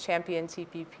long championed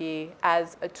TPP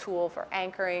as a tool for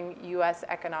anchoring U.S.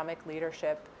 economic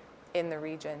leadership in the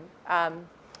region.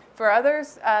 For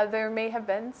others, there may have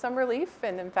been some relief,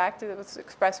 and in fact, it was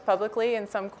expressed publicly in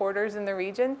some quarters in the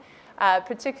region,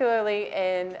 particularly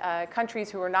in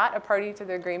countries who were not a party to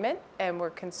the agreement and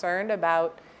were concerned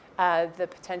about the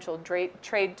potential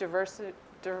trade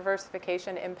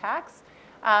diversification impacts.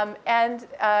 And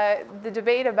the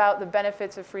debate about the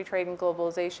benefits of free trade and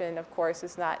globalization, of course,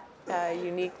 is not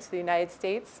unique to the United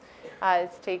States.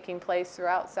 It's taking place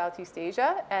throughout Southeast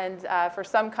Asia. And for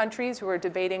some countries who are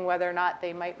debating whether or not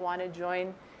they might want to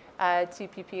join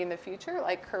TPP in the future,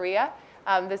 like Korea,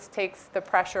 this takes the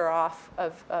pressure off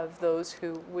of those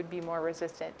who would be more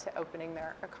resistant to opening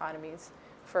their economies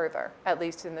further, at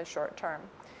least in the short term.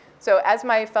 So as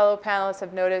my fellow panelists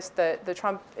have noticed, the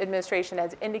Trump administration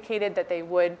has indicated that they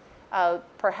would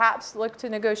perhaps look to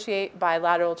negotiate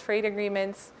bilateral trade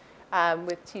agreements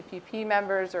with TPP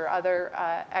members or other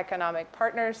economic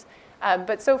partners.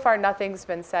 But so far, nothing's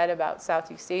been said about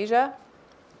Southeast Asia.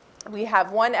 We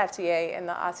have one FTA in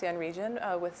the ASEAN region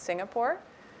with Singapore.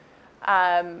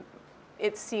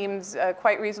 It seems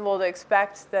quite reasonable to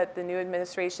expect that the new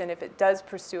administration, if it does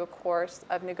pursue a course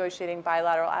of negotiating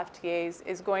bilateral FTAs,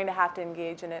 is going to have to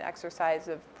engage in an exercise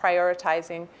of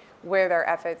prioritizing where their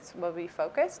efforts will be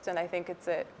focused. And I think it's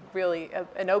really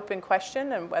an open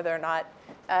question on whether or not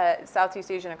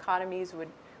Southeast Asian economies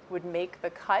would make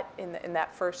the cut in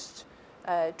that first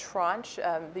tranche.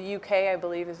 The UK, I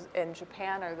believe, and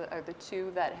Japan are the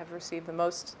two that have received the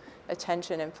most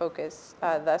attention and focus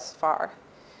thus far.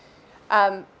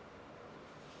 On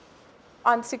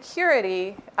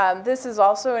security, this is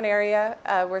also an area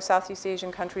where Southeast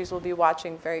Asian countries will be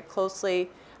watching very closely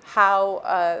how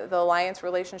the alliance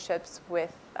relationships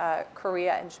with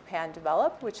Korea and Japan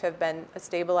develop, which have been a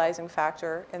stabilizing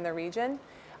factor in the region,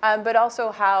 but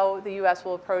also how the U.S.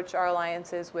 will approach our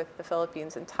alliances with the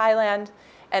Philippines and Thailand,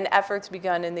 and efforts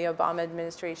begun in the Obama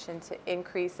administration to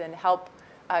increase and help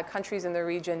countries in the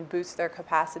region boost their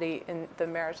capacity in the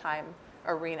maritime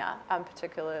arena,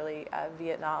 particularly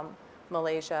Vietnam,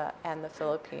 Malaysia, and the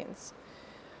Philippines.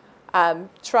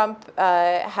 Trump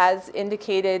has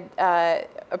indicated a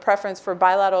preference for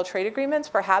bilateral trade agreements.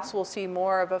 Perhaps we'll see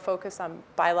more of a focus on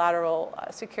bilateral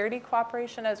security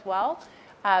cooperation as well.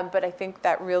 But I think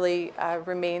that really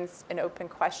remains an open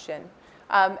question.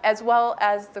 as well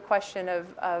as the question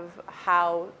of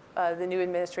how the new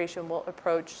administration will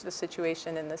approach the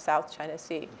situation in the South China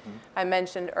Sea. I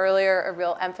mentioned earlier a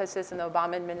real emphasis in the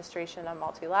Obama administration on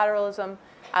multilateralism.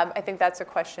 I think that's a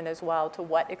question as well, to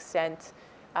what extent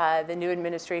the new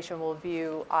administration will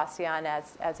view ASEAN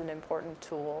as an important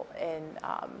tool in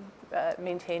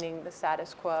maintaining the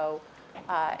status quo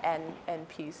and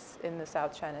peace in the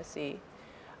South China Sea.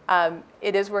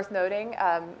 It is worth noting,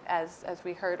 as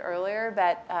we heard earlier,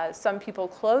 that some people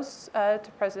close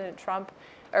to President Trump,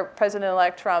 or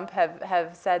President-elect Trump,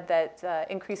 have said that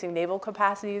increasing naval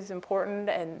capacity is important,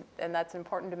 and that's an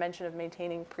important dimension of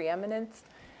maintaining preeminence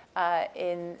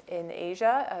in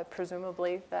Asia.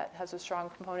 Presumably, that has a strong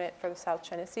component for the South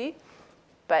China Sea.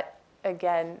 But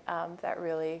again, that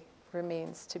really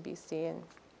remains to be seen.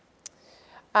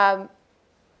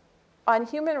 On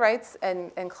human rights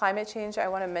and climate change, I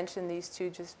want to mention these two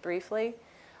just briefly.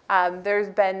 There's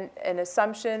been an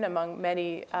assumption among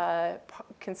many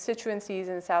constituencies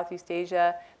in Southeast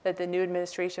Asia that the new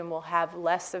administration will have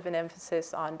less of an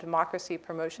emphasis on democracy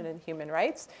promotion and human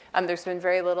rights. There's been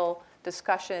very little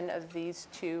discussion of these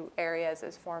two areas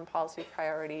as foreign policy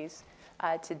priorities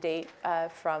to date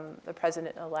from the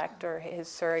president-elect or his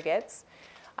surrogates.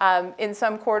 In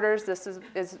some quarters, this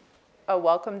is a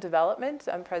welcome development.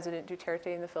 President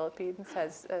Duterte in the Philippines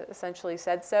has essentially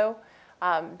said so.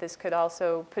 This could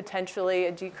also potentially,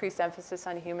 a decreased emphasis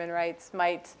on human rights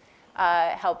might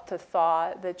help to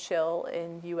thaw the chill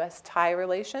in U.S.-Thai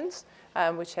relations,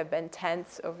 which have been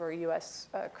tense over U.S.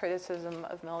 criticism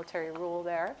of military rule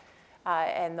there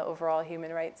and the overall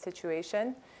human rights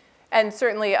situation. And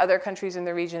certainly other countries in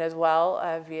the region as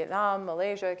well, Vietnam,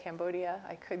 Malaysia, Cambodia,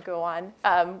 I could go on,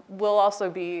 will also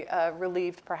be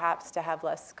relieved perhaps to have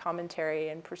less commentary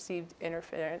and perceived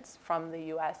interference from the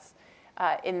U.S.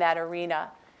 In that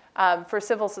arena. For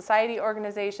civil society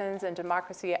organizations and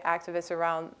democracy activists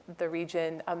around the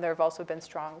region, there have also been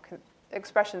strong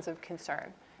expressions of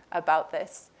concern about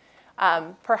this.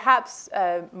 Perhaps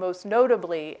most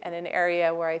notably, in an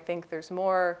area where I think there's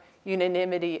more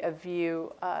unanimity of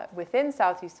view within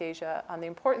Southeast Asia on the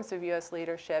importance of U.S.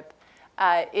 leadership,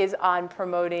 is on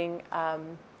promoting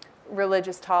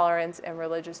religious tolerance and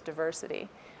religious diversity.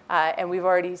 And we've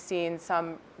already seen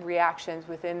some reactions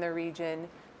within the region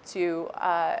to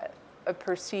a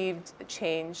perceived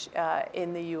change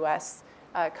in the U.S.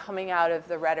 Coming out of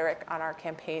the rhetoric on our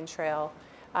campaign trail,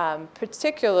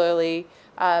 particularly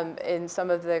in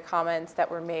some of the comments that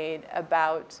were made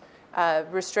about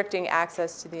restricting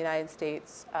access to the United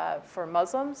States for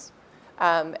Muslims,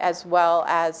 as well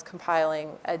as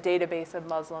compiling a database of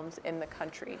Muslims in the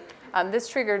country. This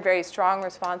triggered very strong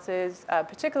responses,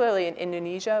 particularly in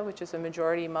Indonesia, which is a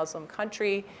majority Muslim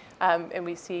country, and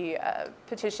we see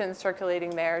petitions circulating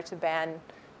there to ban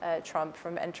Trump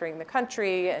from entering the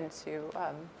country and to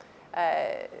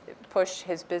push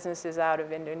his businesses out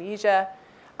of Indonesia,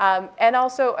 and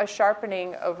also a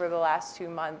sharpening over the last 2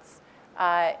 months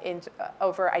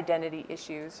over identity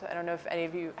issues. I don't know if any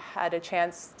of you had a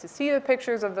chance to see the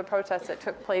pictures of the protests that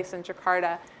took place in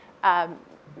Jakarta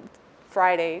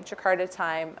Friday, Jakarta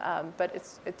time, but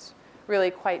it's really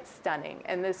quite stunning.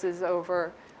 And this is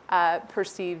over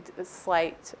perceived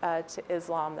slight to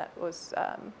Islam that was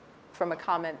from a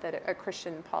comment that a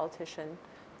Christian politician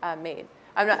made.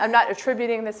 I'm not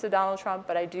attributing this to Donald Trump,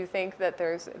 but I do think that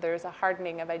there's a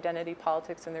hardening of identity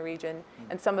politics in the region,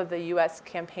 and some of the U.S.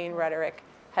 campaign rhetoric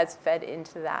has fed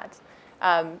into that.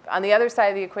 On the other side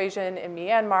of the equation, in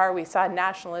Myanmar, we saw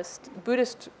nationalist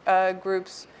Buddhist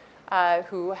groups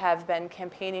who have been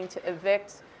campaigning to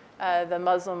evict the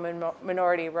Muslim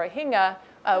minority Rohingya,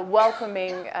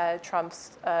 welcoming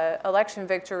Trump's election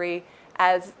victory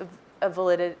as a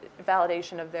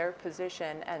validation of their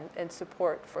position and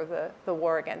support for the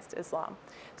war against Islam.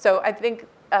 So I think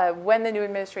when the new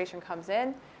administration comes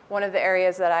in, one of the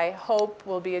areas that I hope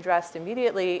will be addressed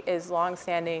immediately is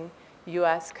longstanding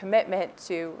U.S. commitment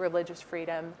to religious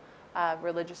freedom,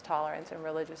 religious tolerance, and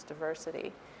religious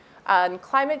diversity. On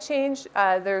climate change,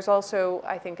 there's also,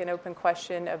 I think, an open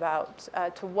question about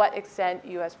to what extent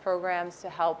U.S. programs to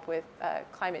help with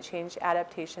climate change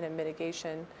adaptation and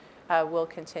mitigation will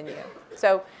continue.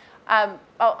 So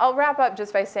I'll wrap up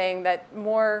just by saying that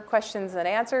more questions than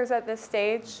answers at this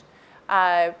stage.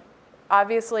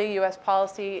 Obviously, U.S.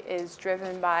 policy is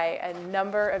driven by a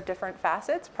number of different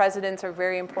facets. Presidents are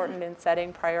very important in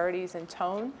setting priorities and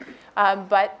tone,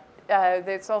 but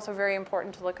it's also very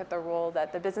important to look at the role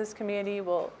that the business community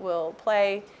will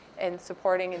play in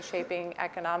supporting and shaping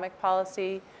economic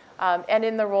policy, and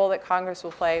in the role that Congress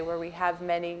will play, where we have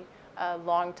many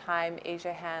longtime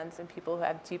Asia hands and people who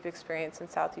have deep experience in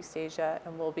Southeast Asia,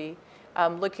 and we'll be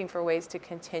looking for ways to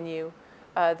continue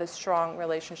the strong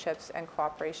relationships and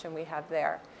cooperation we have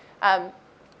there.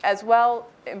 As well,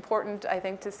 important, I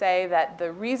think, to say that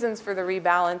the reasons for the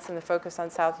rebalance and the focus on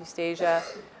Southeast Asia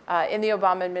in the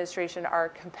Obama administration are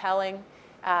compelling,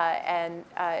 and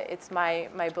it's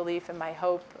my belief and my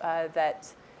hope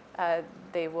that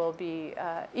they will be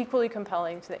equally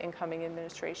compelling to the incoming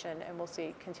administration, and we'll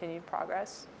see continued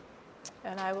progress.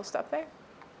 And I will stop there.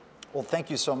 Well, thank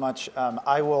you so much.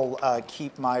 I will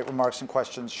keep my remarks and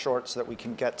questions short so that we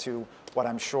can get to what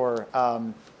I'm sure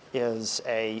is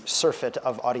a surfeit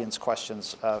of audience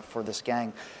questions for this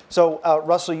gang. So,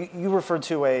 Russell, you referred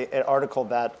to an article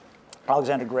that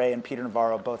Alexander Gray and Peter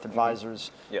Navarro, both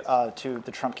advisors Yes. to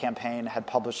the Trump campaign, had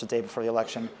published the day before the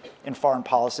election in Foreign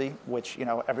Policy, which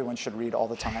everyone should read all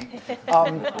the time.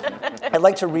 I'd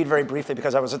like to read very briefly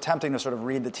because I was attempting to sort of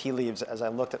read the tea leaves as I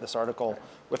looked at this article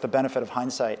with the benefit of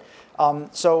hindsight.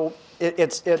 So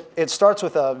it starts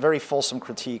with a very fulsome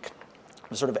critique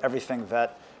of sort of everything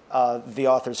that the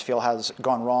authors feel has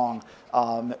gone wrong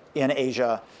in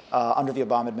Asia under the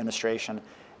Obama administration.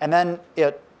 And then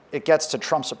it gets to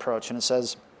Trump's approach, and it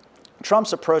says,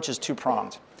 Trump's approach is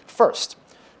two-pronged. First,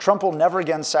 Trump will never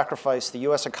again sacrifice the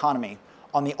U.S. economy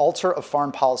on the altar of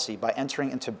foreign policy by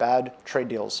entering into bad trade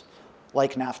deals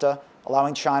like NAFTA,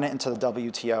 allowing China into the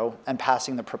WTO, and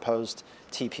passing the proposed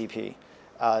TPP.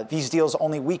 These deals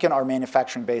only weaken our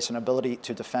manufacturing base and ability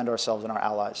to defend ourselves and our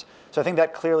allies. So I think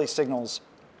that clearly signals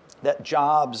that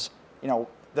jobs,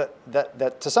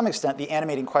 that to some extent the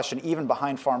animating question even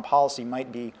behind foreign policy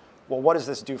might be, well, what does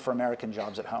this do for American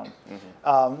jobs at home?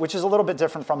 Mm-hmm. Which is a little bit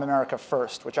different from America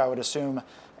First, which I would assume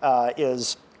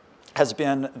has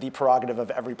been the prerogative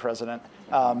of every president,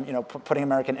 putting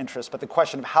American interests. But the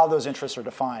question of how those interests are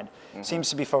defined seems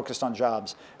to be focused on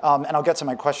jobs. And I'll get to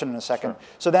my question in a second. Sure.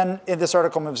 So then this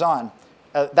article moves on.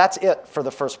 That's it for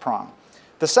the first prong.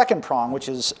 The second prong, which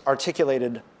is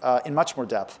articulated in much more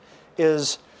depth,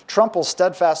 is Trump will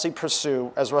steadfastly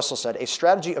pursue, as Russell said, a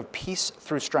strategy of peace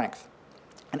through strength,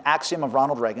 an axiom of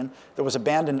Ronald Reagan that was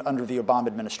abandoned under the Obama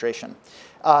administration.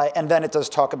 And then it does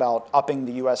talk about upping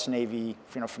the U.S. Navy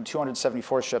from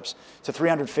 274 ships to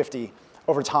 350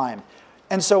 over time.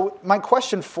 And so my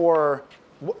question for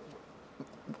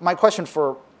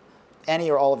any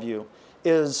or all of you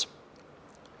is,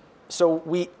 so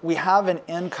we have an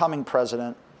incoming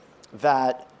president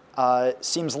that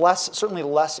seems certainly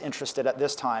less interested at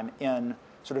this time in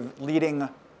sort of leading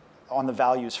on the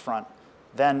values front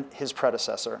than his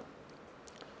predecessor.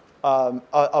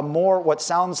 What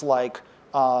sounds like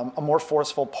a more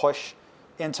forceful push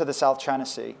into the South China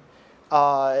Sea,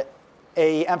 a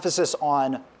emphasis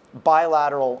on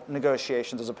bilateral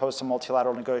negotiations as opposed to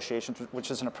multilateral negotiations,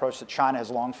 which is an approach that China has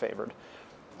long favored.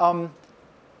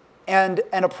 And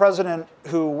a president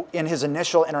who, in his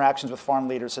initial interactions with foreign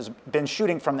leaders, has been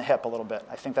shooting from the hip a little bit.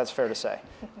 I think that's fair to say.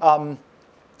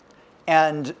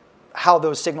 And how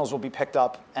those signals will be picked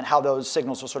up and how those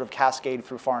signals will sort of cascade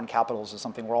through foreign capitals is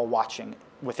something we're all watching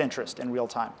with interest in real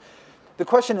time. The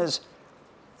question is,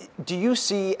 do you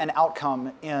see an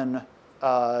outcome in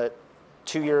 2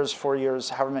 years, 4 years,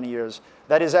 however many years,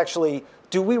 that is actually,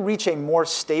 do we reach a more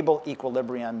stable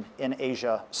equilibrium in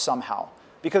Asia somehow?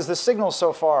 Because the signals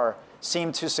so far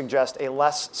seem to suggest a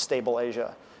less stable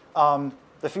Asia.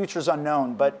 The future's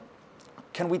unknown, but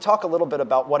can we talk a little bit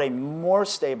about what a more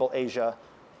stable Asia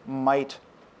might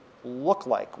look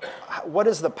like? What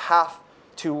is the path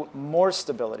to more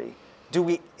stability?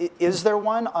 Is there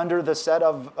one under the set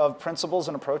of principles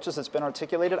and approaches that's been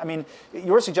articulated? I mean,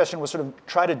 your suggestion was sort of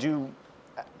try to do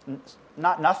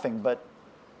not nothing, but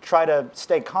try to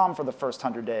stay calm for the first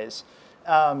 100 days.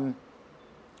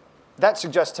 That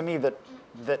suggests to me that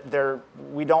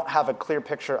we don't have a clear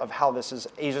picture of how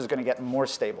Asia's going to get more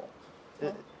stable.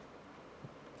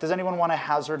 Does anyone want to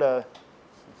hazard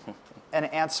an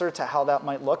answer to how that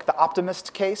might look? The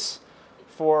optimist case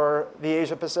for the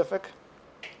Asia Pacific?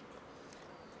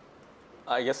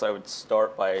 I guess I would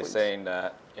start by saying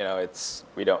that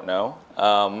we don't know,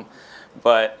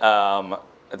 but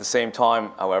at the same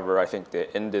time, however, I think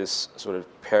that in this sort of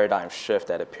paradigm shift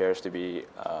that appears to be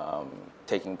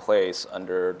taking place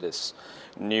under this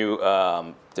new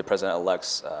the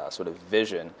president-elect's sort of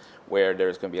vision, where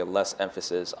there's going to be a less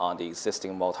emphasis on the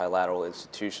existing multilateral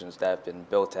institutions that have been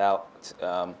built out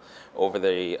over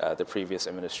the previous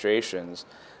administrations,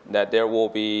 that there will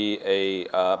be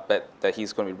that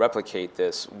he's going to replicate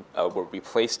this, or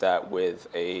replace that with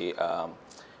a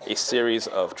series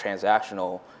of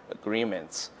transactional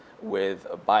agreements with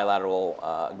bilateral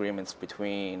agreements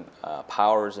between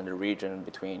powers in the region,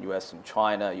 between U.S. and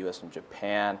China, U.S. and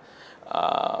Japan,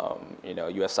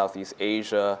 U.S. Southeast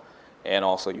Asia, and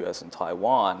also U.S. and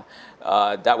Taiwan,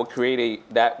 that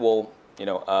will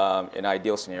in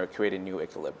ideal scenario, create a new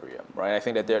equilibrium, right? I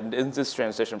think that in this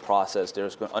transition process,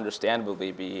 there's going to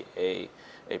understandably be a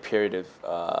period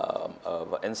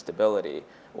of instability,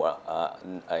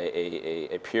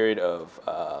 a period of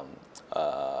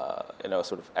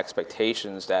sort of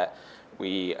expectations that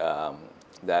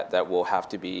that will have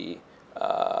to be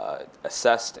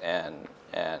assessed and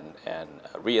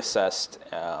reassessed,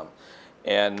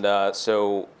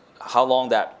 so how long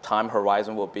that time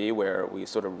horizon will be where we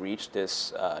sort of reach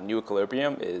this new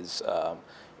equilibrium is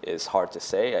hard to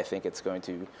say. I think it's going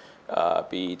to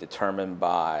be determined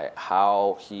by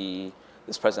how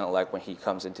this president-elect, when he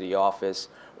comes into the office,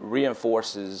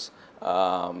 reinforces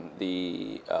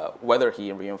whether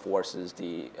he reinforces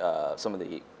some of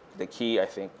the key, I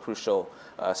think, crucial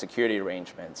security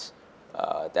arrangements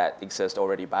that exist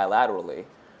already bilaterally.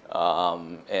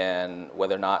 And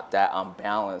whether or not that on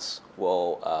balance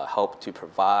will help to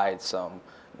provide some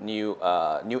new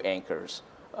anchors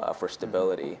for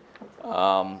stability.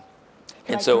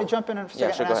 Can I jump in for a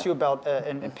second and ask you about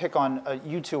and pick on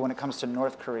you two when it comes to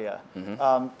North Korea?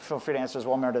 Feel free to answer as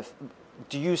well, Meredith.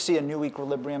 Do you see a new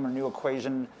equilibrium or new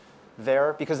equation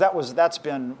there? Because that's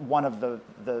been one of the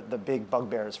big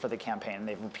bugbears for the campaign.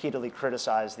 They've repeatedly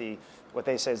criticized what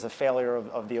they say is the failure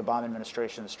of the Obama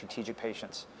administration's strategic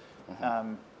patience.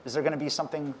 Is there going to be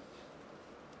something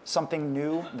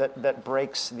new that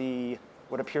breaks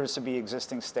what appears to be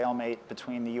existing stalemate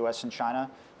between the U.S. and China?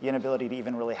 The inability to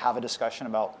even really have a discussion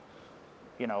about,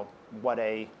 what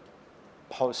a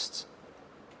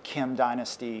post-Kim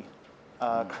dynasty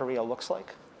Korea looks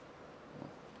like?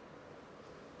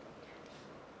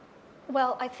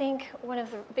 Well, I think one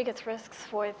of the biggest risks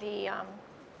for the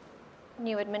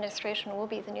new administration will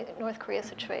be the North Korea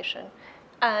situation.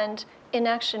 And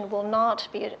inaction will not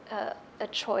be a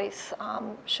choice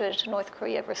should North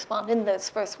Korea respond in those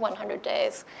first 100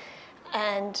 days.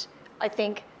 And I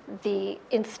think the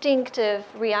instinctive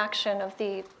reaction of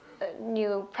the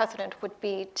new president would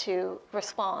be to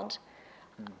respond.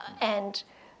 And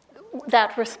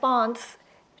that response,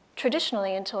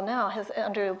 traditionally until now,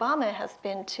 under Obama, has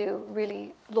been to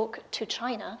really look to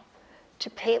China to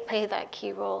play that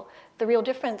key role. The real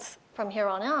difference from here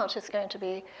on out is going to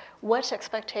be what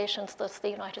expectations does the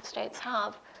United States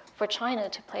have for China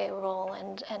to play a role,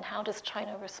 and how does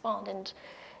China respond? And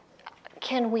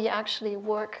can we actually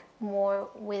work more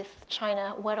with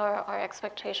China? What are our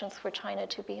expectations for China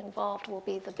to be involved will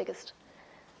be the biggest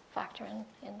factor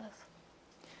in this.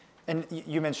 And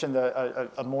you mentioned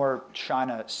a more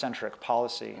China-centric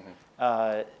policy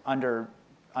under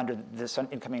this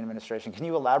incoming administration. Can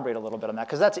you elaborate a little bit on that?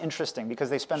 Because that's interesting, because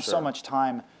they spend so much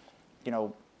time,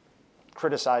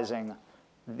 criticizing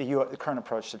the current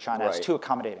approach to China as too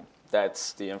accommodating.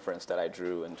 That's the inference that I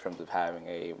drew in terms of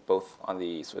having both on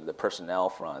the sort of the personnel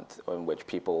front, in which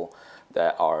people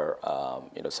that are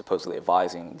supposedly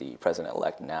advising the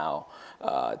president-elect now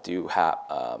are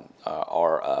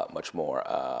much more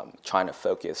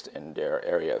China-focused in their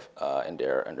area in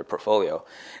their portfolio.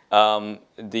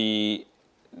 The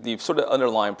sort of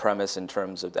underlying premise in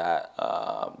terms of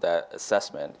that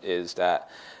assessment is that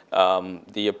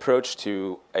the approach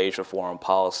to Asia foreign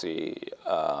policy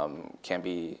can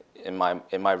be, in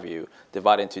my view,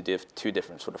 divided into two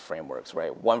different sort of frameworks,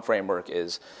 right? One framework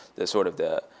is in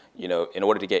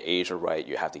order to get Asia right,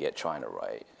 you have to get China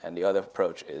right. And the other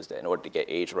approach is that in order to get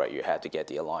Asia right, you have to get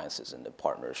the alliances and the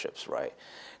partnerships right.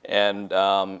 And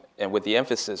with the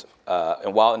emphasis,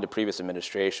 and while in the previous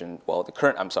administration, the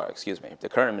current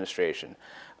administration,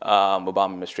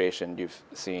 Obama administration, you've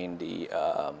seen the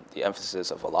emphasis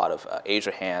of a lot of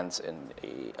Asia hands in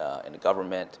the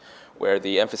government, where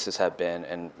the emphasis have been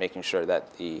in making sure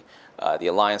that the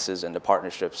alliances and the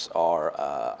partnerships are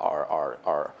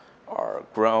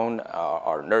grown,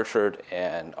 are nurtured,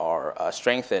 and are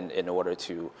strengthened in order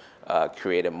to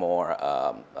create a more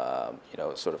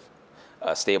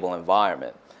stable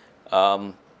environment.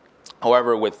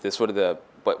 However, with this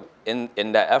but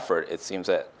in that effort, it seems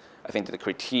that I think that the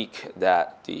critique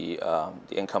that the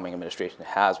incoming administration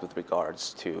has with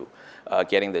regards to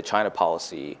getting the China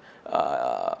policy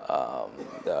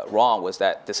wrong was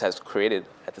that this has created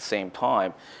at the same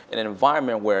time an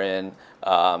environment wherein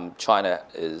China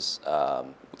is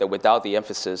that without the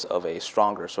emphasis of a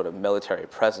stronger sort of military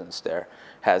presence there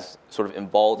has sort of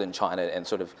emboldened China and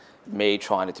sort of made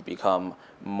China to become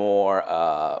more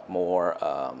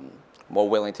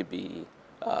willing to be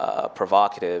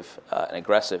provocative and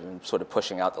aggressive and sort of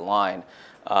pushing out the line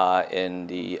in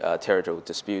the territorial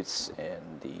disputes in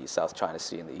the South China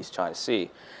Sea and the East China Sea.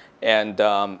 And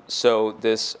so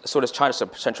this sort of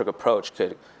China-centric approach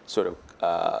could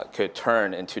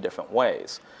turn in two different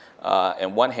ways.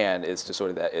 And one hand is to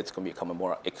sort of that it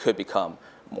could become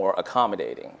more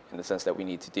accommodating in the sense that we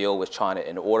need to deal with China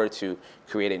in order to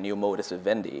create a new modus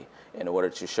vivendi in order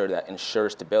to ensure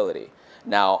stability.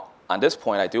 Now, on this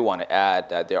point, I do want to add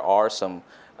that there are some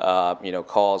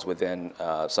calls within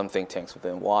some think tanks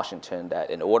within Washington that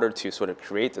in order to sort of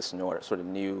create this sort of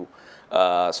new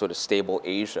sort of stable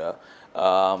Asia,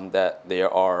 that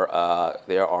there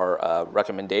are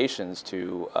recommendations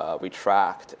to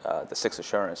retract the 6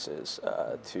 assurances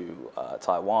to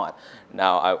Taiwan.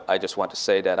 Now, I just want to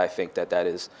say that I think that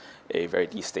is a very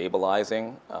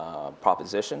destabilizing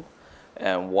proposition,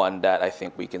 and one that I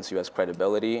think weakens U.S.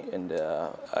 credibility in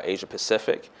the Asia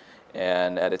Pacific,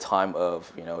 and at a time of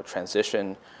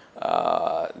transition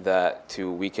that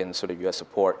to weaken sort of U.S.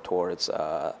 support towards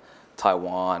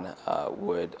Taiwan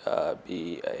would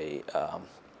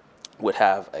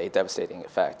have a devastating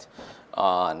effect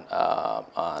on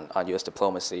U.S.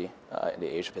 diplomacy in the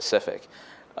Asia Pacific.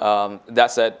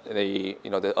 That said, the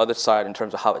other side in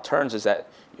terms of how it turns is that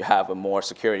you have a more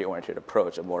security-oriented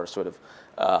approach, a more sort of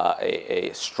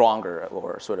a stronger,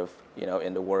 or sort of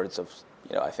in the words of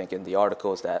I think in the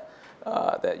articles that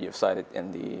you've cited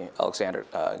in the Alexander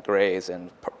Gray's and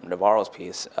Navarro's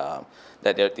piece,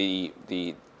 that the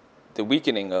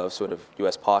weakening of sort of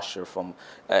U.S. posture from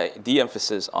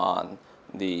de-emphasis on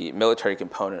the military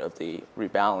component of the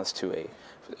rebalance to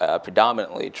a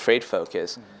predominantly trade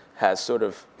focus has sort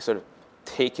of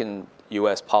taken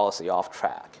U.S. policy off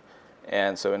track.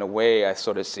 And so in a way, I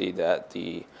sort of see that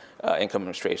the incoming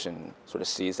administration sort of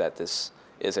sees that this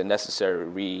is a necessary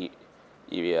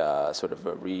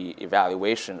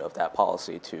re-evaluation of that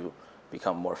policy to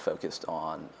become more focused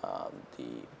on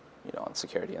on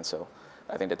security. And so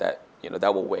I think that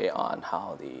will weigh on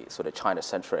how the sort of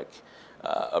China-centric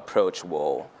approach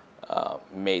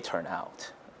may turn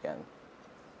out again.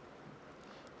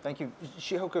 Thank you.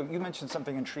 Shihoko, you mentioned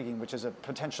something intriguing, which is a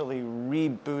potentially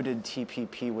rebooted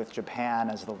TPP with Japan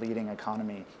as the leading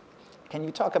economy. Can you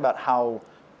talk about how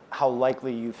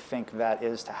likely you think that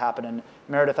is to happen? And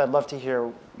Meredith, I'd love to hear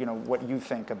what you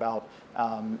think about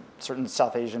certain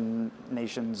South Asian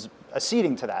nations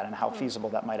acceding to that and how feasible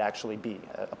that might actually be,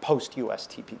 a post-US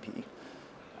TPP.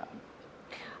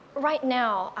 Right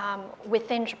now,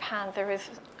 within Japan,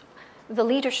 the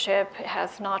leadership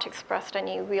has not expressed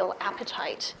any real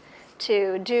appetite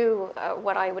to do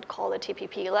what I would call a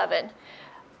TPP 11.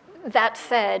 That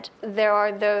said, there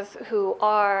are those who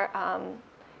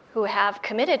have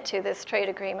committed to this trade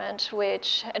agreement,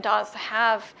 which does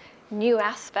have new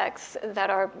aspects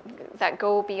that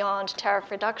go beyond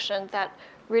tariff reduction that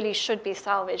really should be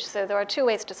salvaged. So there are two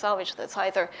ways to salvage this: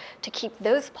 either to keep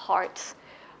those parts,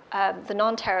 the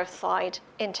non-tariff side,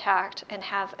 intact and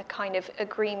have a kind of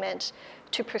agreement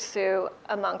to pursue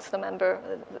amongst the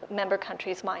member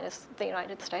countries minus the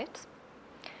United States,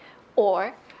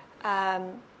 or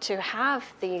to have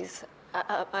these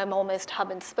an almost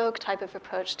hub and spoke type of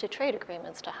approach to trade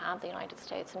agreements, to have the United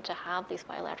States and to have these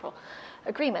bilateral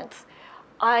agreements.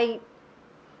 I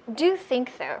do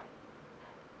think, though,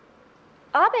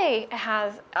 Abe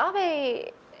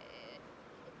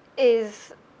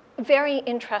is very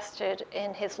interested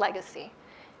in his legacy,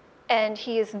 and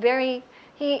there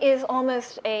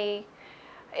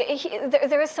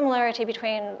is similarity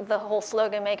between the whole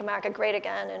slogan "Make America Great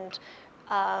Again" and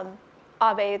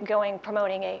Abe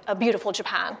promoting a beautiful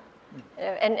Japan,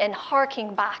 and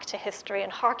harking back to history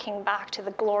and harking back to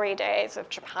the glory days of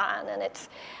Japan, and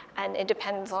it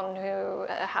depends on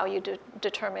how you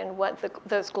determine what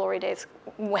those glory days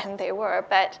when they were,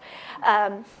 but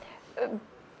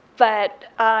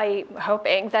I'm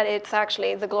hoping that it's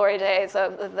actually the glory days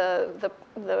of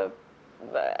the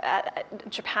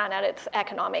Japan at its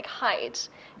economic height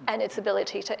and its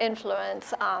ability to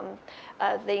influence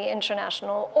the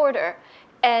international order.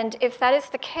 And if that is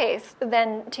the case,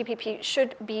 then TPP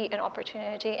should be an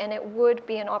opportunity, and it would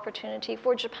be an opportunity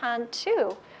for Japan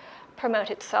to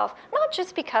promote itself, not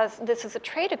just because this is a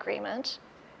trade agreement,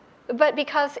 but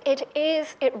because it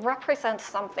represents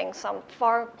something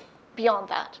far beyond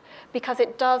that, because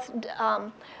it does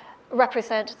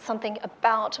represent something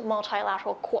about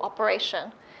multilateral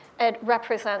cooperation. It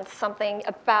represents something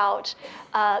about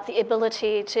the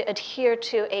ability to adhere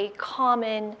to a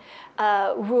common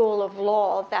rule of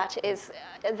law that is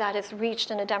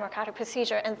reached in a democratic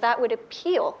procedure, and that would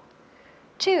appeal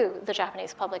to the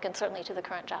Japanese public and certainly to the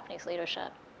current Japanese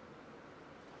leadership.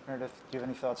 Meredith, do you have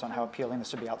any thoughts on how appealing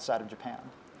this would be outside of Japan?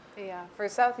 Yeah, for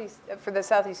the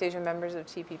Southeast Asian members of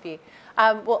TPP.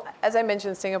 Well, as I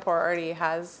mentioned, Singapore already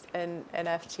has an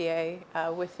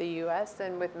FTA with the U.S.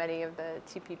 and with many of the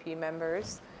TPP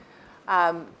members.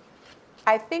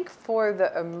 I think for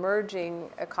the emerging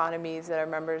economies that are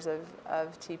members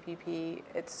of TPP,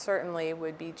 it certainly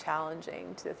would be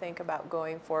challenging to think about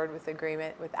going forward with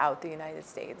agreement without the United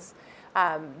States.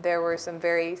 There were some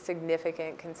very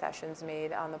significant concessions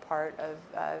made on the part of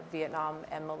Vietnam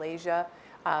and Malaysia,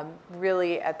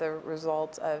 really at the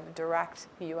result of direct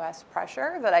U.S.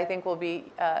 pressure that I think will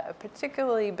be a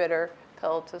particularly bitter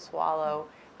pill to swallow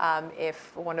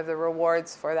if one of the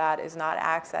rewards for that is not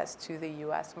access to the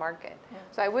U.S. market. Yeah.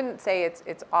 So I wouldn't say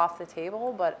it's off the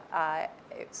table, but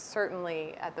it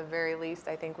certainly, at the very least,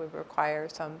 I think would require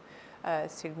some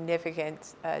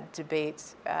significant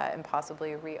debate and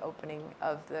possibly a reopening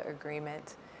of the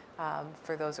agreement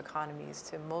for those economies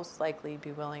to most likely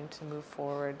be willing to move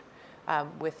forward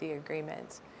with the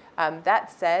agreement.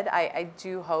 That said, I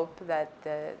do hope that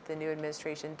the new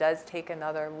administration does take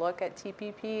another look at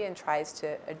TPP and tries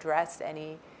to address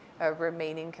any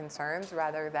remaining concerns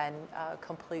rather than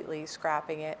completely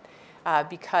scrapping it,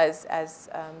 because, as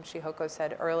Shihoko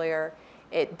said earlier,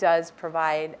 it does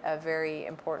provide a very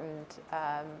important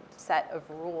set of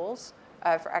rules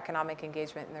for economic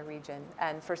engagement in the region.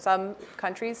 And for some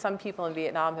countries, some people in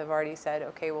Vietnam have already said,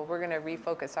 okay, well, we're going to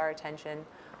refocus our attention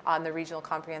on the Regional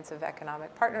Comprehensive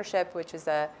Economic Partnership, which is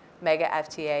a mega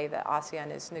FTA that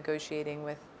ASEAN is negotiating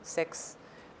with 6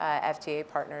 FTA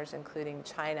partners, including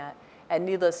China. And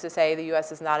needless to say, the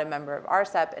U.S. is not a member of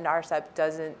RCEP, and RCEP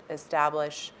doesn't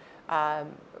establish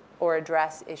or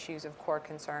address issues of core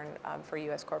concern for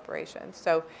U.S. corporations.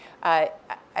 So I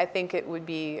think it would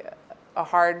be a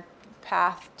hard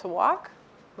path to walk,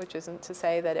 which isn't to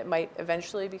say that it might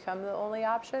eventually become the only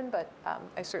option, but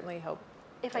I certainly hope.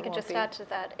 If I could just add to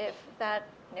that,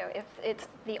 if it's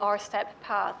the RCEP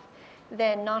path,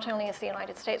 then not only is the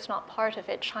United States not part of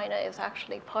it, China is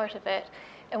actually part of it.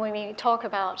 And when we talk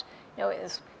about,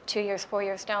 is 2 years, 4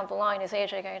 years down the line, is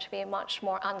Asia going to be much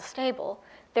more unstable?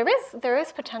 There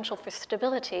is potential for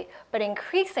stability, but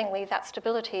increasingly that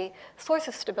source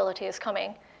of stability is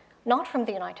coming not from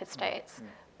the United States,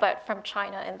 but from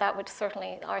China, and that would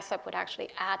certainly, RCEP would actually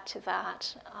add to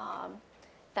that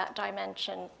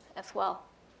dimension as well.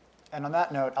 And on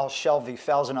that note, I'll shelve the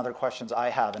 1,000 other questions I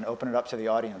have and open it up to the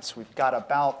audience. We've got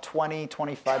about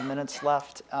 25 minutes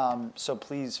left, so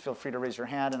please feel free to raise your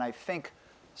hand. And I think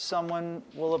someone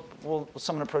will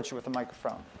approach you with a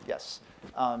microphone. Yes.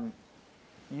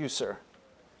 You, sir.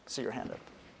 See your hand up.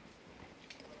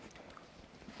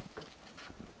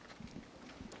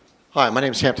 Hi, my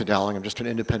name is Hampton Dowling. I'm just an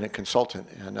independent consultant.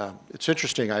 And it's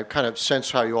interesting. I kind of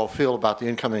sense how you all feel about the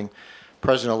incoming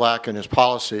president-elect and his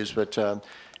policies, but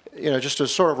just a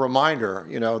sort of reminder,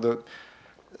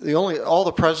 all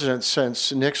the presidents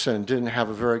since Nixon didn't have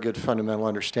a very good fundamental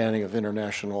understanding of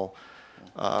international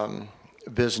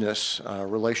business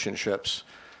relationships.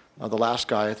 The last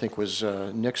guy, I think, was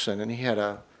Nixon, and he had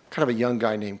a kind of a young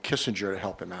guy named Kissinger to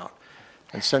help him out.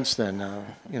 And since then,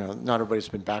 not everybody's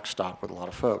been backstopped with a lot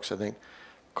of folks. I think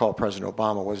President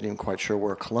Obama wasn't even quite sure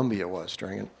where Colombia was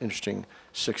during an interesting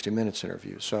 60 Minutes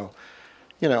interview. So,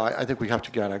 I think we have to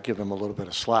kind of give him a little bit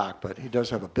of slack, but he does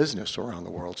have a business around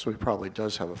the world, so he probably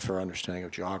does have a fair understanding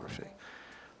of geography.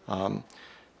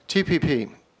 TPP,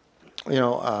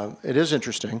 it is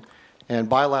interesting, and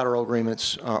bilateral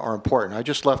agreements are important. I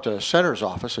just left a senator's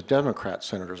office, a Democrat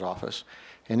senator's office,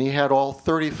 and he had all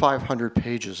 3,500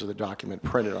 pages of the document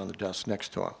printed on the desk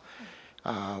next to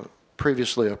him.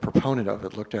 Previously, a proponent of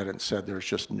it looked at it and said, there's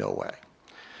just no way.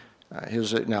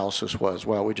 His analysis was,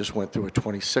 well, we just went through a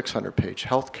 2,600-page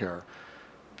health care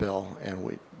bill,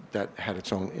 and that had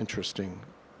its own interesting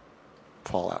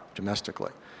fallout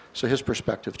domestically. So his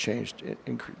perspective changed.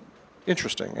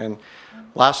 Interesting. And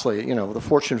lastly, the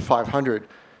Fortune 500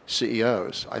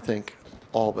 CEOs, I think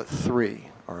all but 3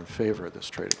 are in favor of this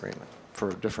trade agreement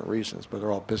for different reasons, but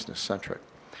they're all business-centric.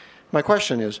 My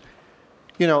question is,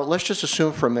 let's just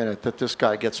assume for a minute that this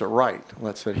guy gets it right.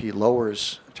 Let's say he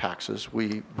lowers taxes.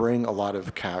 We bring a lot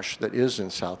of cash that is in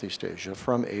Southeast Asia,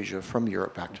 from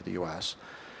Europe back to the U.S.,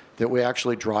 that we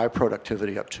actually drive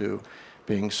productivity up to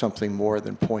being something more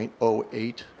than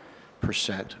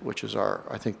 0.08%, which is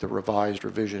I think the revised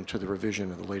revision to the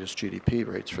revision of the latest GDP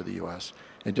rates for the U.S.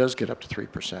 It does get up to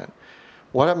 3%.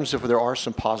 What happens if there are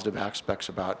some positive aspects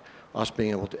about us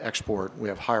being able to export? We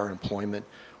have higher employment,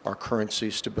 our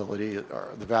currency stability,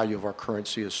 the value of our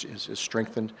currency is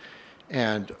strengthened,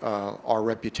 and our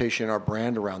reputation, our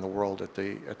brand around the world at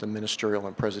the ministerial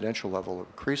and presidential level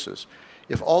increases.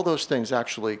 If all those things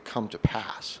actually come to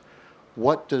pass,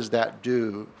 what does that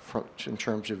do in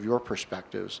terms of your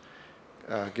perspectives,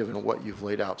 given what you've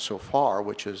laid out so far,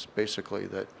 which is basically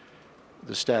that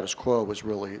the status quo was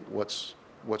really what's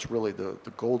really the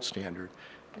gold standard,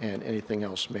 and anything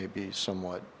else may be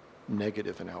somewhat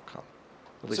negative in outcome.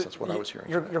 At least that's what I was hearing.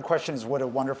 Your question is, what a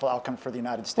wonderful outcome for the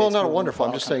United States. Well, not what a wonderful.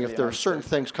 I'm just outcome saying for if the there are United certain States.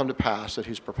 things come to pass that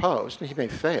he's proposed, and he may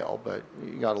fail, but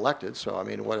he got elected. So I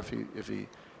mean, what if he,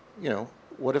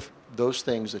 what if those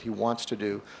things that he wants to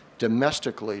do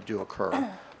domestically do occur?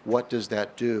 What does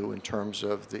that do in terms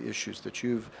of the issues that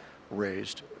you've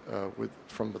raised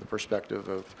from the perspective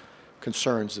of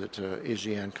concerns that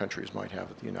ASEAN countries might have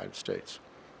with the United States?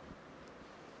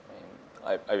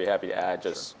 I'd be happy to add,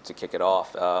 just to kick it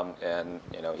off, and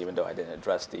even though I didn't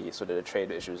address the sort of the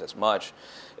trade issues as much,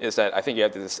 is that I think you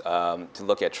have to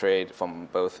look at trade from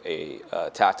both a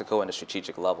tactical and a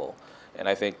strategic level. And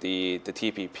I think the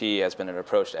TPP has been an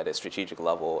approach at a strategic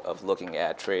level of looking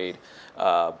at trade,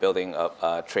 building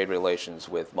up trade relations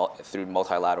through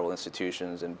multilateral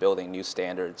institutions and building new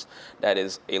standards. That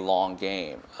is a long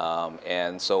game.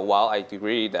 And so while I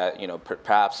agree that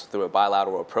perhaps through a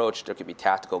bilateral approach there could be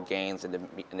tactical gains in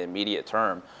the immediate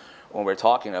term, when we're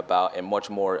talking about a much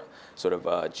more sort of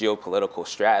geopolitical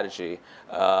strategy,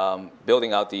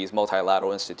 building out these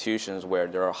multilateral institutions where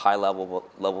there are high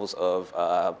levels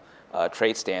of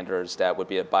trade standards that would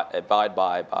be abide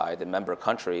by the member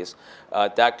countries,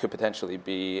 that could potentially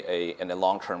be a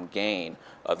long-term gain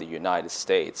of the United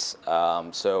States.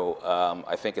 So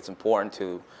I think it's important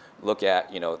to look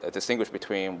at, distinguish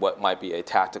between what might be a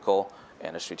tactical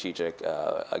and a strategic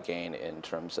gain in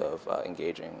terms of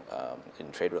engaging in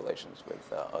trade relations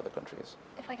with other countries.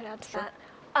 If I could add to that.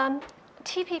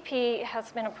 TPP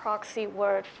has been a proxy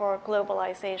word for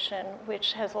globalization,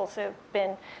 which has also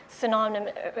been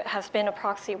a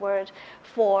proxy word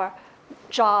for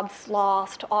jobs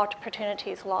lost,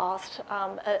 opportunities lost,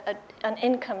 an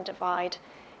income divide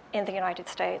in the United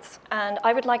States. And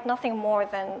I would like nothing more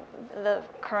than the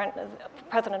current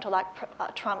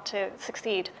President-elect Trump to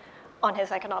succeed on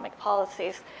his economic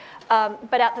policies.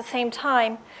 But at the same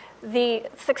time, the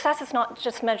success is not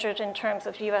just measured in terms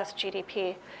of US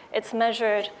GDP. It's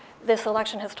measured, this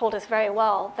election has told us very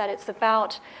well, that it's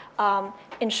about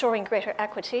ensuring greater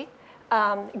equity,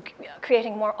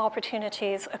 creating more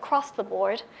opportunities across the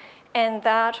board, and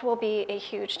that will be a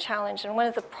huge challenge. And one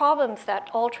of the problems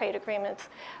that all trade agreements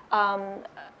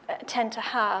tend to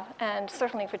have, and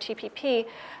certainly for TPP,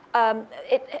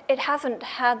 it hasn't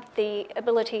had the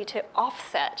ability to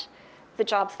offset the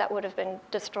jobs that would have been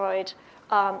destroyed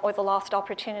or the lost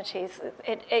opportunities.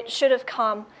 It should have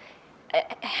come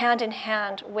hand in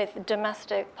hand with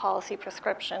domestic policy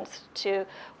prescriptions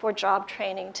for job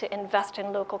training, to invest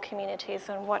in local communities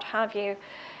and what have you.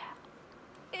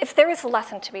 If there is a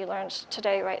lesson to be learned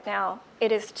today, right now,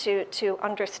 it is to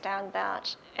understand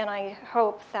that. And I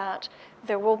hope that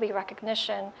there will be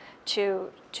recognition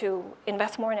to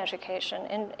invest more in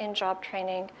education, in job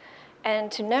training,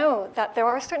 and to know that there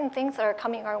are certain things that are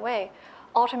coming our way.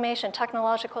 Automation,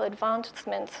 technological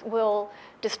advancements will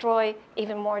destroy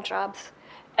even more jobs.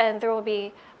 And there will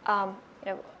be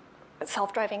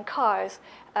self-driving cars,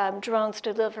 drones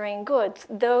delivering goods.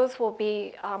 Those will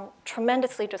be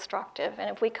tremendously destructive. And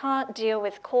if we can't deal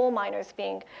with coal miners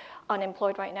being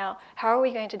unemployed right now, how are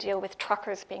we going to deal with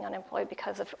truckers being unemployed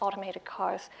because of automated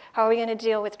cars? How are we going to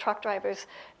deal with truck drivers,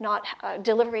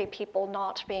 delivery people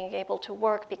not being able to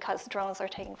work because drones are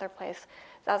taking their place?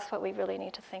 That's what we really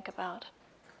need to think about.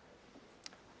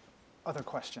 Other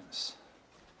questions?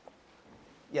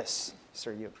 Yes,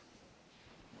 sir, you.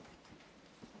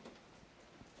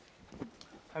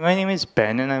 Hi, my name is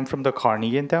Ben, and I'm from the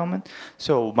Carnegie Endowment.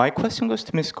 So my question goes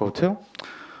to Ms. Goto.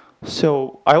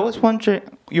 So I was wondering,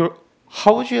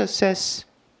 how would you assess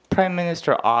Prime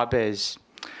Minister Abe's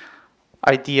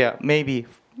idea, maybe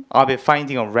Abe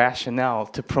finding a rationale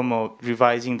to promote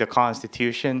revising the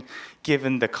Constitution,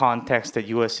 given the context that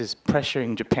U.S. is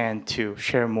pressuring Japan to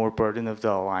share more burden of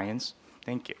the alliance?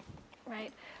 Thank you.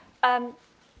 Right.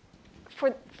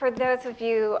 For those of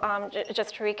you,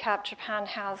 just to recap, Japan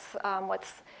has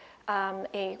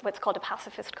what's called a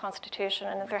pacifist constitution,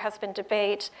 and there has been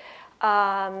debate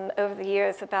over the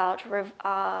years about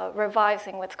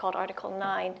revising what's called Article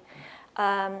 9.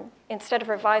 Instead of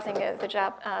revising it,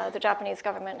 the Japanese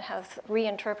government has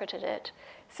reinterpreted it.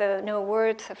 So no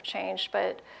words have changed,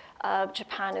 but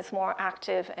Japan is more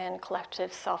active in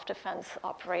collective self-defense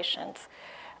operations.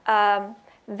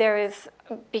 There is,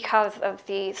 because of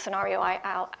the scenario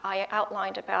I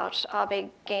outlined about Abe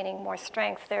gaining more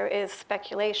strength, there is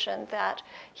speculation that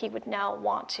he would now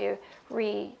want to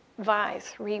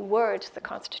reword the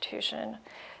Constitution,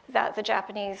 that the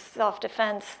Japanese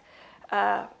self-defense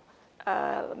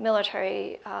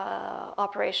military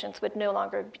operations would no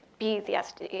longer be the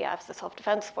SDF, the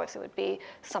self-defense force. It would be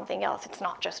something else. It's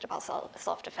not just about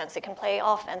self-defense. It can play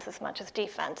offense as much as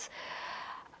defense.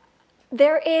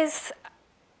 There is,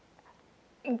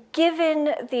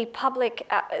 given the public,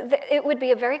 it would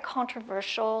be a very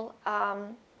controversial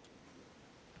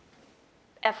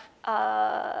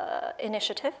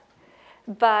initiative,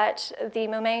 but the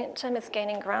momentum is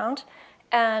gaining ground,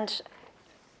 and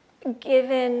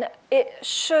given it,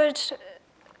 should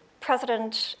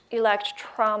President-elect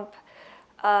Trump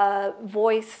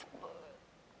voice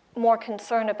more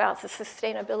concern about the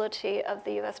sustainability of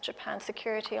the U.S.-Japan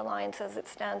security alliance as it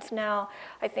stands now,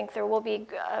 I think there will be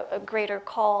a greater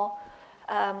call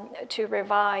to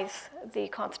revise the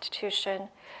Constitution.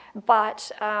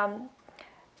 But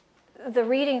the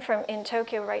reading from in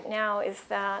Tokyo right now is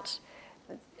that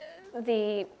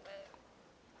the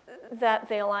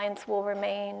alliance will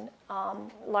remain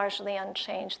largely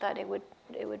unchanged, that it would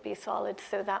be solid,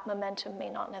 so that momentum may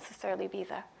not necessarily be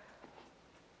there.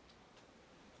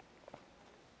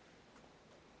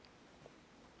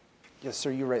 Yes,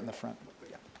 sir, you're right in the front.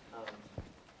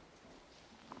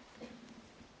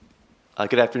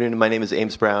 Good afternoon. My name is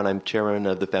Ames Brown. I'm chairman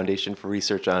of the Foundation for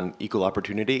Research on Equal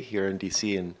Opportunity here in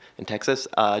D.C. and in Texas.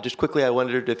 Just quickly, I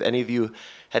wondered if any of you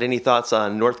had any thoughts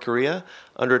on North Korea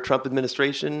under a Trump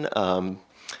administration,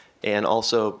 and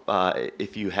also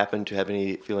if you happen to have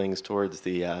any feelings towards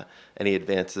the any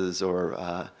advances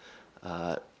or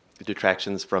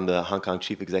detractions from the Hong Kong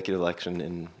chief executive election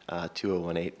in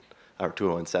 2018 or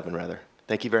 2017 rather.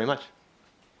 Thank you very much.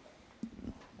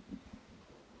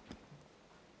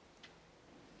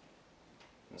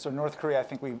 So North Korea, I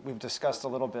think we've discussed a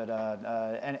little bit.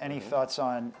 Any thoughts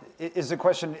on, is the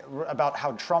question about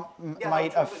how Trump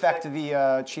might affect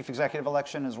the chief executive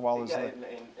election as well as in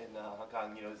Hong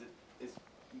Kong, you know, is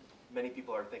many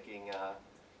people are thinking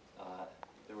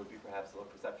there would be perhaps a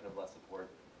perception of less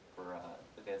support for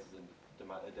advances in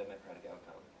a democratic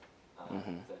outcome. Is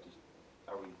that just,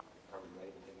 are we right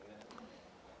in thinking that?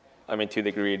 I mean, to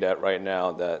the degree that right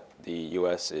now that the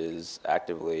U.S. is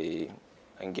actively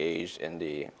engaged in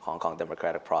the Hong Kong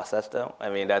democratic process, though. I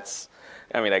mean, I guess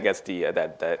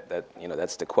that you know,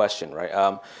 that's the question, right?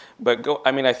 I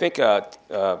think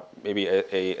maybe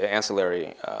a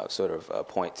ancillary sort of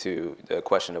point to the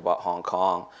question about Hong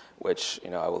Kong, which, you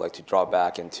know, I would like to draw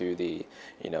back into the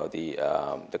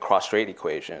Cross-Strait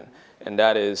equation, and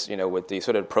that is, you know, with the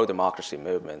sort of pro-democracy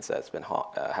movements that's been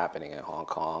happening in Hong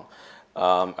Kong.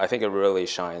 I think it really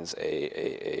shines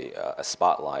a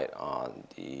spotlight on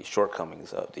the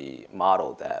shortcomings of the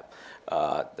model that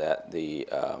the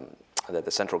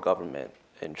central government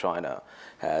in China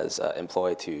has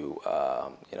employed to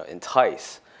you know,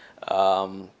 entice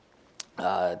the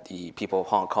people of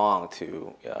Hong Kong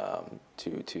to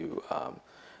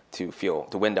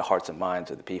win the hearts and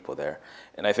minds of the people there.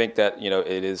 And I think that, you know,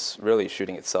 it is really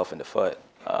shooting itself in the foot,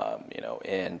 you know,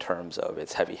 in terms of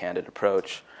its heavy-handed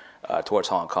approach towards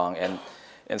Hong Kong, and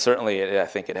certainly I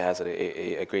think it has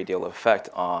a great deal of effect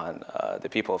on the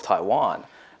people of Taiwan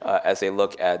as they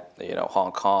look at, you know,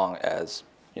 Hong Kong as,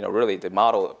 you know, really the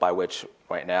model by which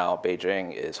right now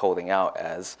Beijing is holding out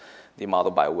as the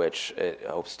model by which it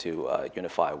hopes to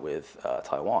unify with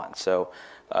Taiwan. So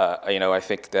you know, I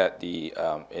think that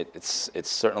it's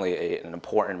certainly an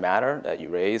important matter that you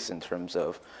raise in terms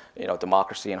of, you know,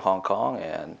 democracy in Hong Kong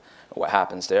and what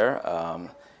happens there.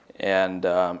 And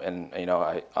you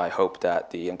know, I hope that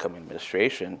the incoming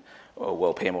administration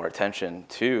will pay more attention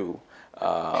to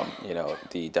you know,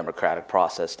 the democratic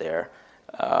process there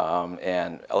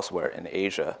and elsewhere in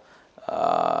Asia.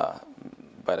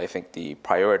 But I think the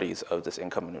priorities of this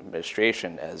incoming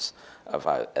administration, as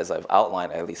I've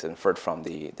outlined, at least inferred from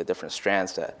the different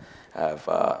strands that have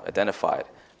identified,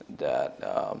 that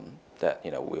that,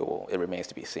 you know, it remains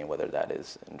to be seen whether that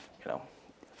is, you know,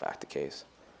 in fact the case.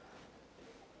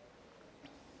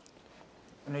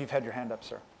 I know you've had your hand up,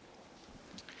 sir.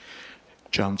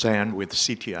 John Zhang with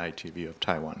CTI TV of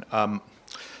Taiwan.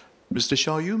 Mr.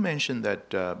 Shaw, you mentioned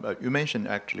that you mentioned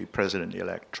actually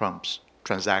President-elect Trump's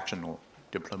transactional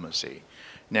diplomacy.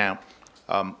 Now,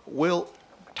 will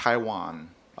Taiwan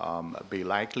be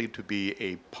likely to be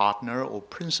a partner or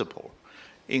principal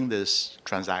in this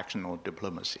transactional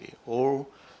diplomacy, or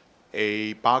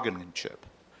a bargaining chip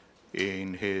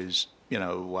in his, you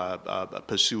know,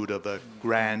 pursuit of a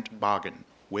grand bargain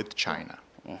with China?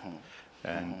 Mm-hmm.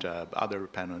 And other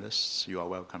panelists, you are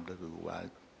welcome to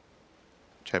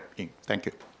chip in. Thank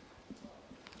you.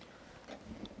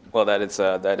 Well, that is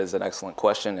an excellent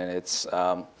question, and it's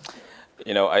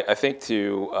I think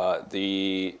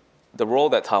the role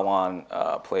that Taiwan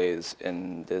plays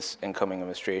in this incoming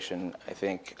administration, I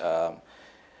think,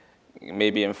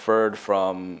 may be inferred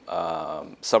from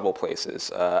several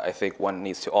places. I think one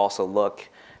needs to also look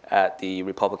at the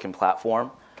Republican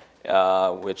platform,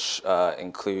 which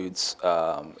includes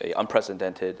a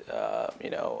unprecedented,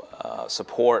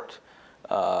 support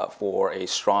for a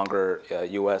stronger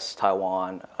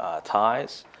U.S.-Taiwan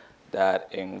ties. That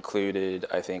included,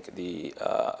 I think, the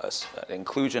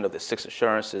inclusion of the 6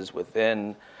 assurances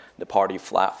within the party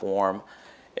platform.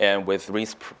 And with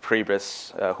Reince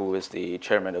Priebus, who is the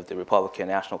chairman of the Republican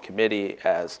National Committee,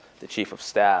 as the chief of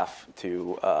staff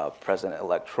to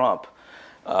President-elect Trump,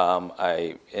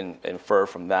 I infer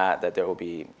from that there will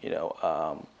be,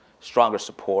 stronger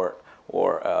support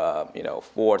for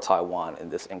Taiwan in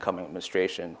this incoming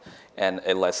administration, and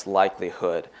a less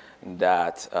likelihood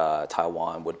that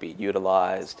Taiwan would be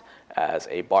utilized as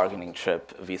a bargaining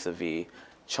chip vis-a-vis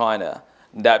China.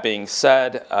 That being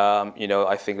said,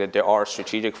 I think that there are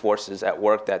strategic forces at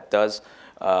work that does,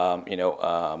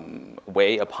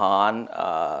 weigh upon,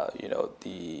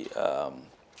 the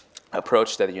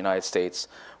approach that the United States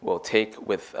will take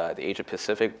with the Asia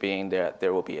Pacific, being that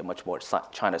there will be a much more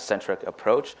China-centric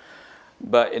approach.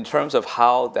 But in terms of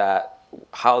how that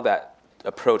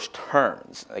approach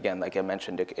turns, again, like I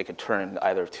mentioned, it could turn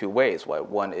either 2 ways.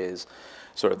 One is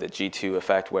sort of the G2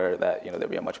 effect, where there'll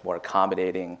be a much more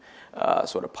accommodating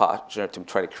sort of posture to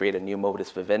try to create a new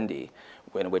modus vivendi,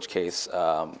 in which case,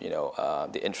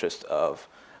 the interest of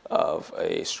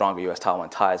a stronger U.S.-Taiwan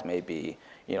ties may be,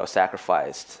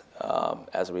 sacrificed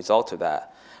as a result of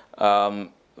that.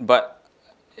 But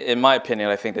in my opinion,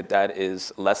 I think that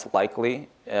is less likely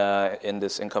in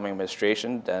this incoming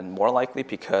administration than more likely,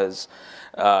 because,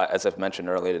 as I've mentioned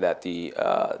earlier, that the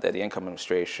incoming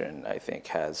administration, I think,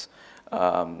 has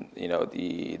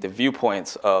the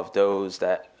viewpoints of those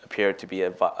that appears to be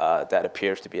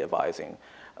advising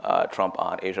Trump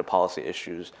on Asia policy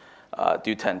issues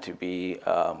do tend to be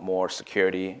more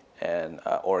security and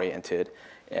oriented.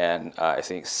 And I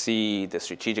think see the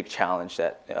strategic challenge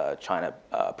that China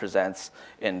presents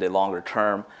in the longer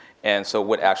term, and so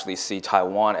would actually see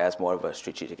Taiwan as more of a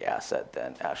strategic asset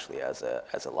than actually as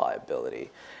a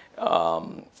liability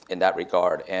in that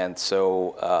regard. And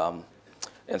so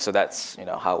that's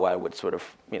how I would sort of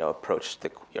approach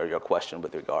your question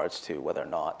with regards to whether or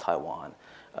not Taiwan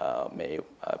may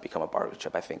become a bargaining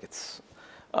chip. I think it's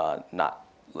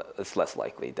it's less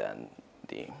likely than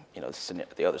the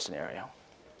other scenario.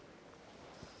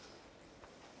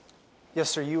 Yes,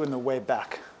 sir, you in the way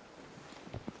back.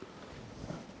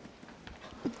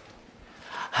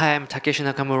 Hi, I'm Takeshi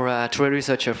Nakamura, trade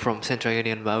researcher from Central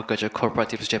Union Mortgage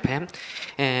Cooperatives Japan.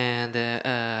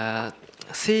 And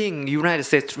seeing United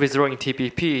States withdrawing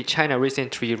TPP, China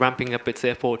recently ramping up its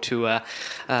effort to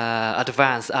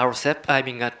advance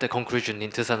RCEP, at the conclusion in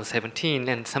 2017,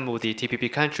 and some of the TPP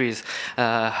countries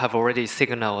have already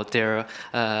signaled their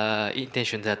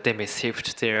intention that they may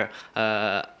shift their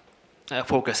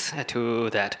focus to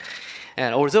that.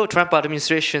 And although Trump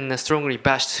administration strongly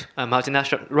bashed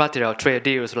multilateral trade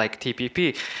deals like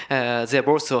TPP, they've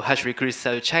also harshly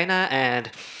criticized China, and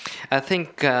I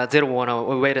think they want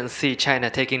to wait and see China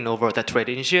taking over the trade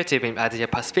initiative in Asia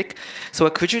Pacific. So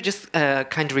could you just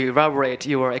kindly elaborate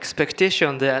your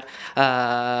expectation that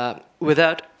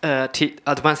without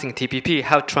advancing TPP,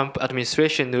 how Trump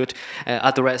administration would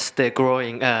address the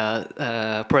growing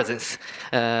presence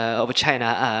of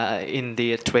China in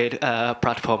the trade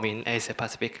platform in Asia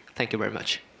Pacific? Thank you very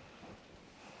much.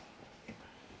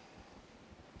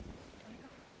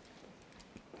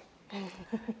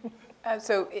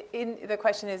 So the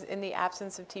question is, in the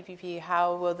absence of TPP,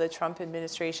 how will the Trump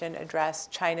administration address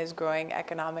China's growing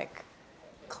economic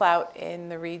clout in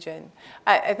the region?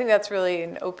 I think that's really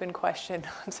an open question.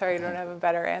 I'm sorry, I don't have a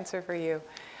better answer for you.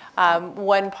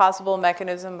 One possible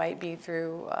mechanism might be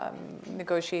through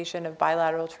negotiation of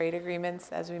bilateral trade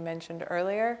agreements, as we mentioned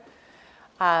earlier.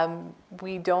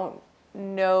 We don't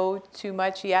know too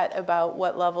much yet about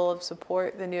what level of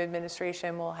support the new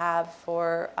administration will have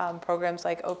for programs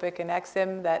like OPIC and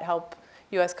EXIM that help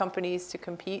U.S. companies to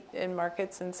compete in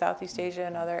markets in Southeast Asia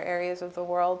and other areas of the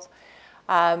world.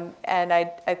 And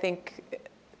I think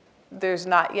there's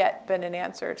not yet been an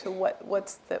answer to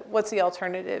what's the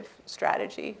alternative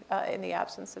strategy in the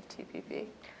absence of TPP.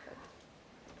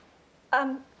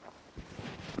 I'm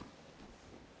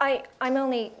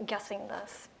only guessing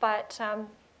this, but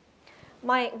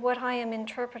what I am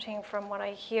interpreting from what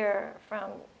I hear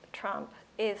from Trump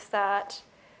is that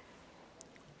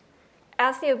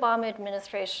as the Obama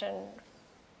administration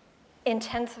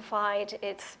intensified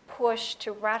its push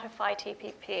to ratify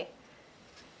TPP,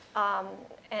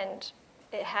 and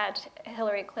it had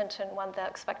Hillary Clinton won the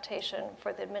expectation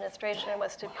for the administration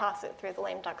was to pass it through the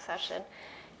lame duck session.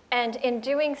 And in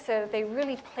doing so, they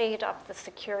really played up the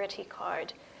security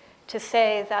card to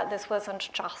say that this wasn't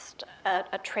just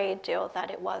a trade deal,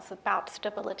 that it was about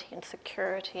stability and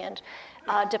security and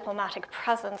diplomatic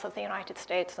presence of the United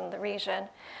States in the region.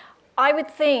 I would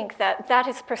think that that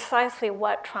is precisely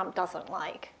what Trump doesn't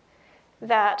like,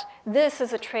 that this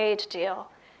is a trade deal.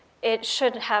 It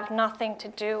should have nothing to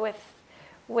do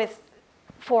with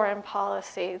foreign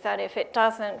policy, that if it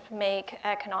doesn't make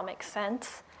economic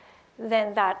sense,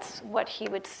 then that's what he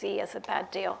would see as a bad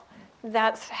deal.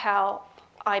 That's how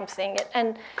I'm seeing it.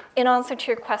 And in answer to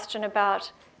your question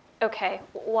about, okay,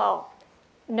 well,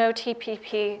 no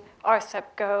TPP, RCEP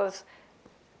goes,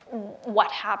 what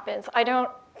happens? I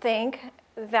don't think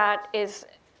that is,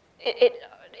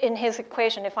 in his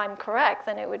equation, if I'm correct,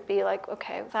 then it would be like,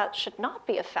 okay, that should not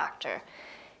be a factor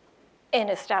in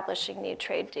establishing new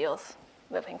trade deals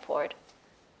moving forward.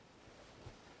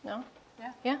 No?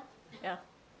 Yeah. Yeah? Yeah.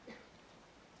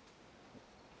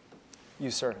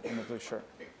 You, sir, in the blue shirt.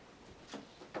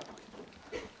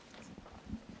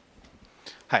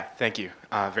 Hi, thank you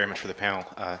very much for the panel.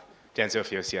 Dan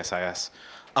Zofio, CSIS.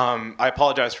 I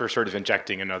apologize for sort of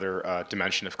injecting another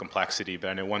dimension of complexity,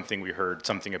 but I know one thing we heard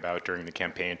something about during the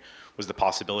campaign was the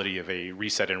possibility of a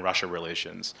reset in Russia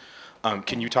relations.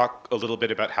 Can you talk a little bit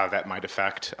about how that might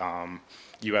affect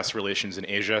U.S. relations in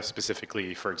Asia,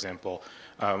 specifically, for example,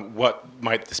 what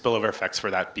might the spillover effects for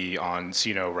that be on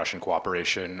Sino-Russian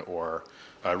cooperation or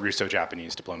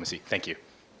Russo-Japanese diplomacy? Thank you.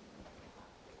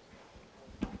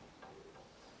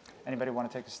 Anybody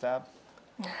want to take a stab?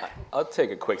 I'll take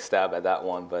a quick stab at that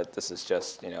one, but this is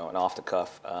just an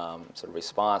off-the-cuff sort of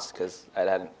response because I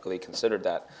hadn't really considered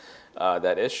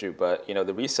that issue. But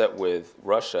the reset with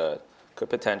Russia could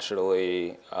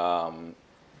potentially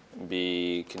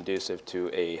be conducive to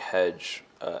a hedge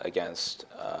against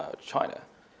China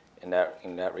in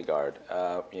that regard.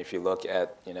 If you look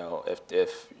at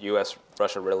if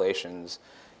U.S.-Russia relations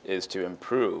is to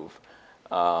improve,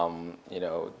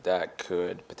 that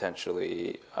could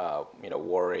potentially,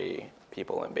 worry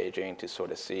people in Beijing to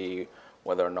sort of see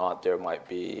whether or not there might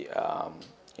be,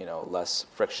 less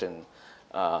friction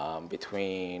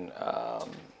between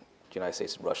the United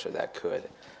States and Russia that could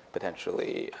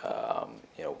potentially,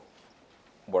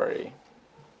 worry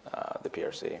the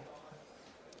PRC.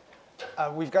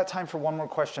 We've got time for one more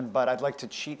question, but I'd like to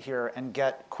cheat here and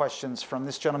get questions from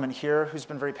this gentleman here who's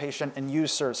been very patient, and you,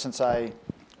 sir, since I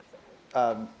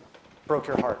broke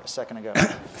your heart a second ago.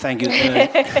 Thank you.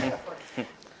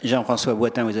 Jean-François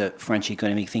Boitin with the French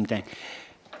Economic Think Tank.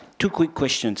 Two quick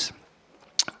questions.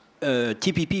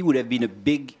 TPP would have been a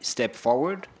big step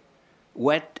forward.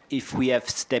 What if we have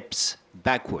steps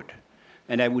backward?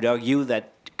 And I would argue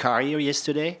that Carrier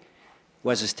yesterday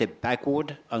was a step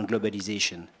backward on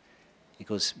globalization,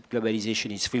 because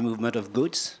globalization is free movement of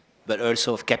goods, but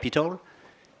also of capital.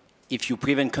 If you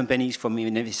prevent companies from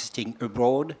investing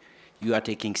abroad, you are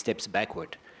taking steps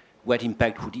backward. What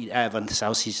impact would it have on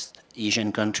Southeast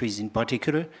Asian countries in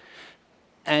particular?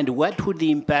 And what would the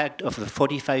impact of a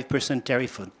 45%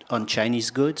 tariff on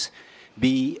Chinese goods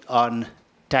be on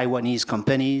Taiwanese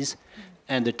companies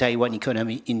and the Taiwan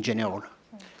economy in general?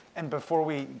 And before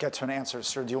we get to an answer,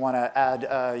 sir, do you want to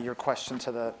add your question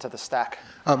to the stack?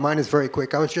 Mine is very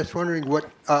quick. I was just wondering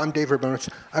I'm David Burns.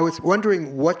 I was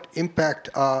wondering what impact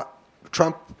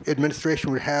Trump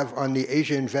administration would have on the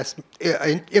Asia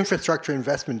Infrastructure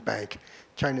Investment Bank,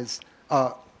 China's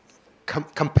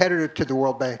competitor to the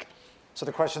World Bank. So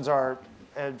the questions are,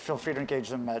 feel free to engage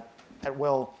them at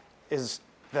will. Is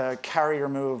the Carrier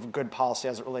move good policy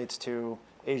as it relates to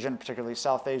Asia, and particularly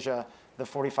South Asia? The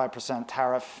 45%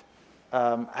 tariff,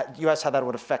 U.S., how that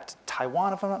would affect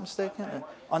Taiwan, if I'm not mistaken,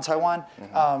 on Taiwan?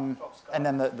 Mm-hmm. And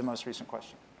then the most recent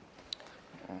question.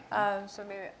 So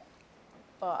maybe,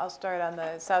 well, I'll start on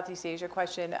the Southeast Asia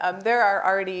question. There are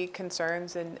already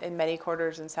concerns in many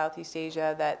quarters in Southeast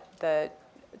Asia that the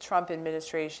Trump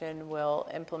administration will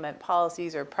implement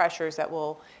policies or pressures that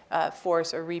will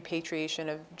force a repatriation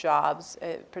of jobs,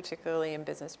 particularly in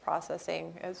business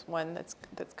processing, as one that's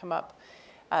come up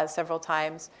several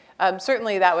times.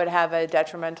 Certainly that would have a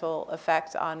detrimental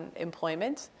effect on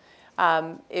employment.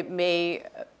 It may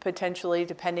potentially,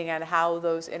 depending on how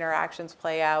those interactions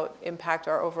play out, impact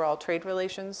our overall trade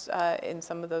relations in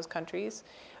some of those countries,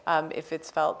 if it's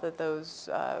felt that those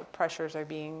pressures are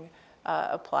being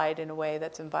applied in a way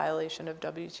that's in violation of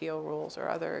WTO rules or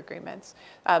other agreements.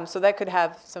 So that could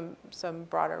have some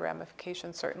broader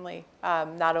ramifications, certainly,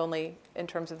 not only in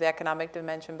terms of the economic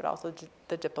dimension, but also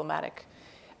the diplomatic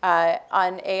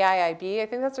On AIIB, I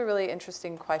think that's a really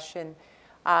interesting question.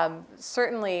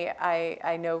 Certainly,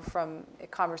 I know from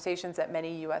conversations that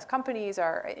many U.S. companies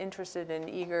are interested and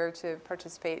eager to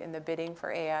participate in the bidding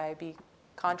for AIIB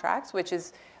contracts, which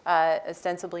is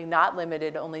ostensibly not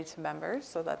limited only to members,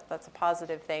 so that's a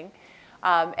positive thing.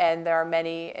 And there are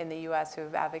many in the U.S. who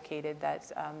have advocated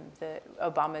that the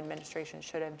Obama administration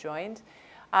should have joined.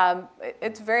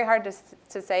 It's very hard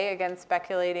to say, again,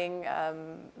 speculating.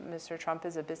 Mr. Trump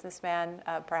is a businessman.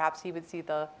 Perhaps he would see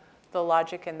the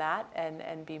logic in that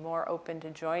and be more open to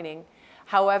joining.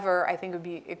 However, I think it would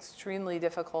be extremely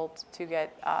difficult to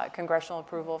get congressional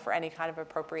approval for any kind of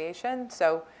appropriation.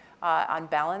 So on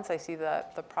balance, I see the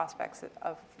prospects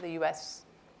of the U.S.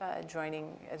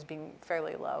 Joining as being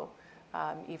fairly low,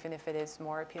 even if it is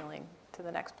more appealing to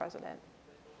the next president.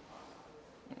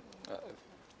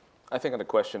 I think on the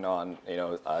question on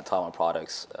Taiwan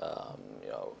products,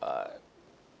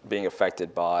 being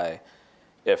affected by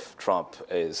if Trump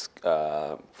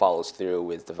follows through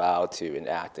with the vow to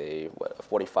enact a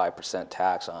 45%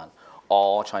 tax on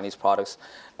all Chinese products.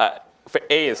 For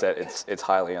A is that it's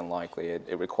highly unlikely.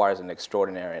 It requires an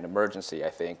extraordinary and emergency, I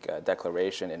think,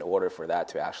 declaration in order for that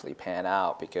to actually pan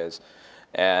out, because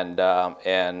and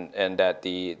that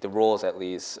the rules at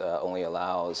least only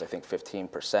allows, I think,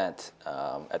 15%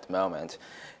 at the moment.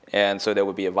 And so there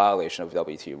would be a violation of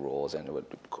WTO rules, and it would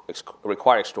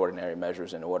require extraordinary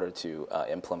measures in order to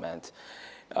implement.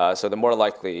 So the more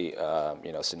likely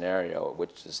scenario,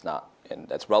 which is not, and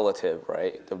that's relative,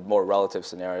 right? The more relative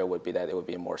scenario would be that it would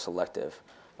be a more selective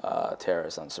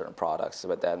tariffs on certain products.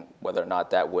 But then whether or not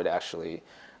that would actually,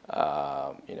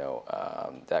 that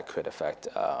could affect,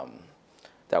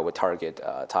 that would target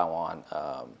Taiwan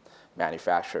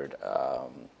manufactured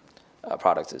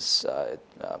products is, I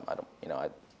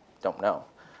don't know,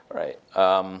 right?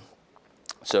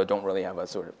 So don't really have a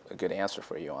sort of a good answer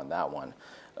for you on that one.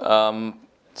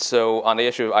 So on the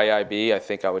issue of IIB, I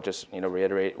think I would just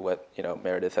reiterate what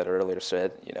Meredith had earlier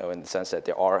said, in the sense that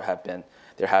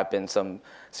there have been some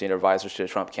senior advisors to the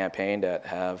Trump campaign that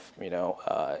have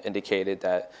indicated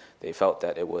that they felt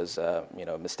that it was a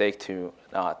mistake to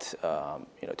not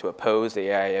to oppose the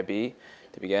IIB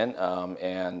to begin,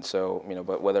 and so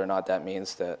but whether or not that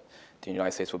means that the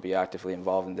United States will be actively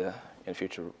involved in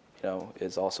future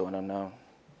is also an unknown.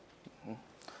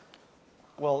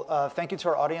 Well, thank you to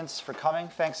our audience for coming.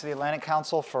 Thanks to the Atlantic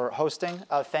Council for hosting.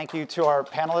 Thank you to our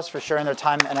panelists for sharing their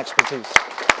time and expertise.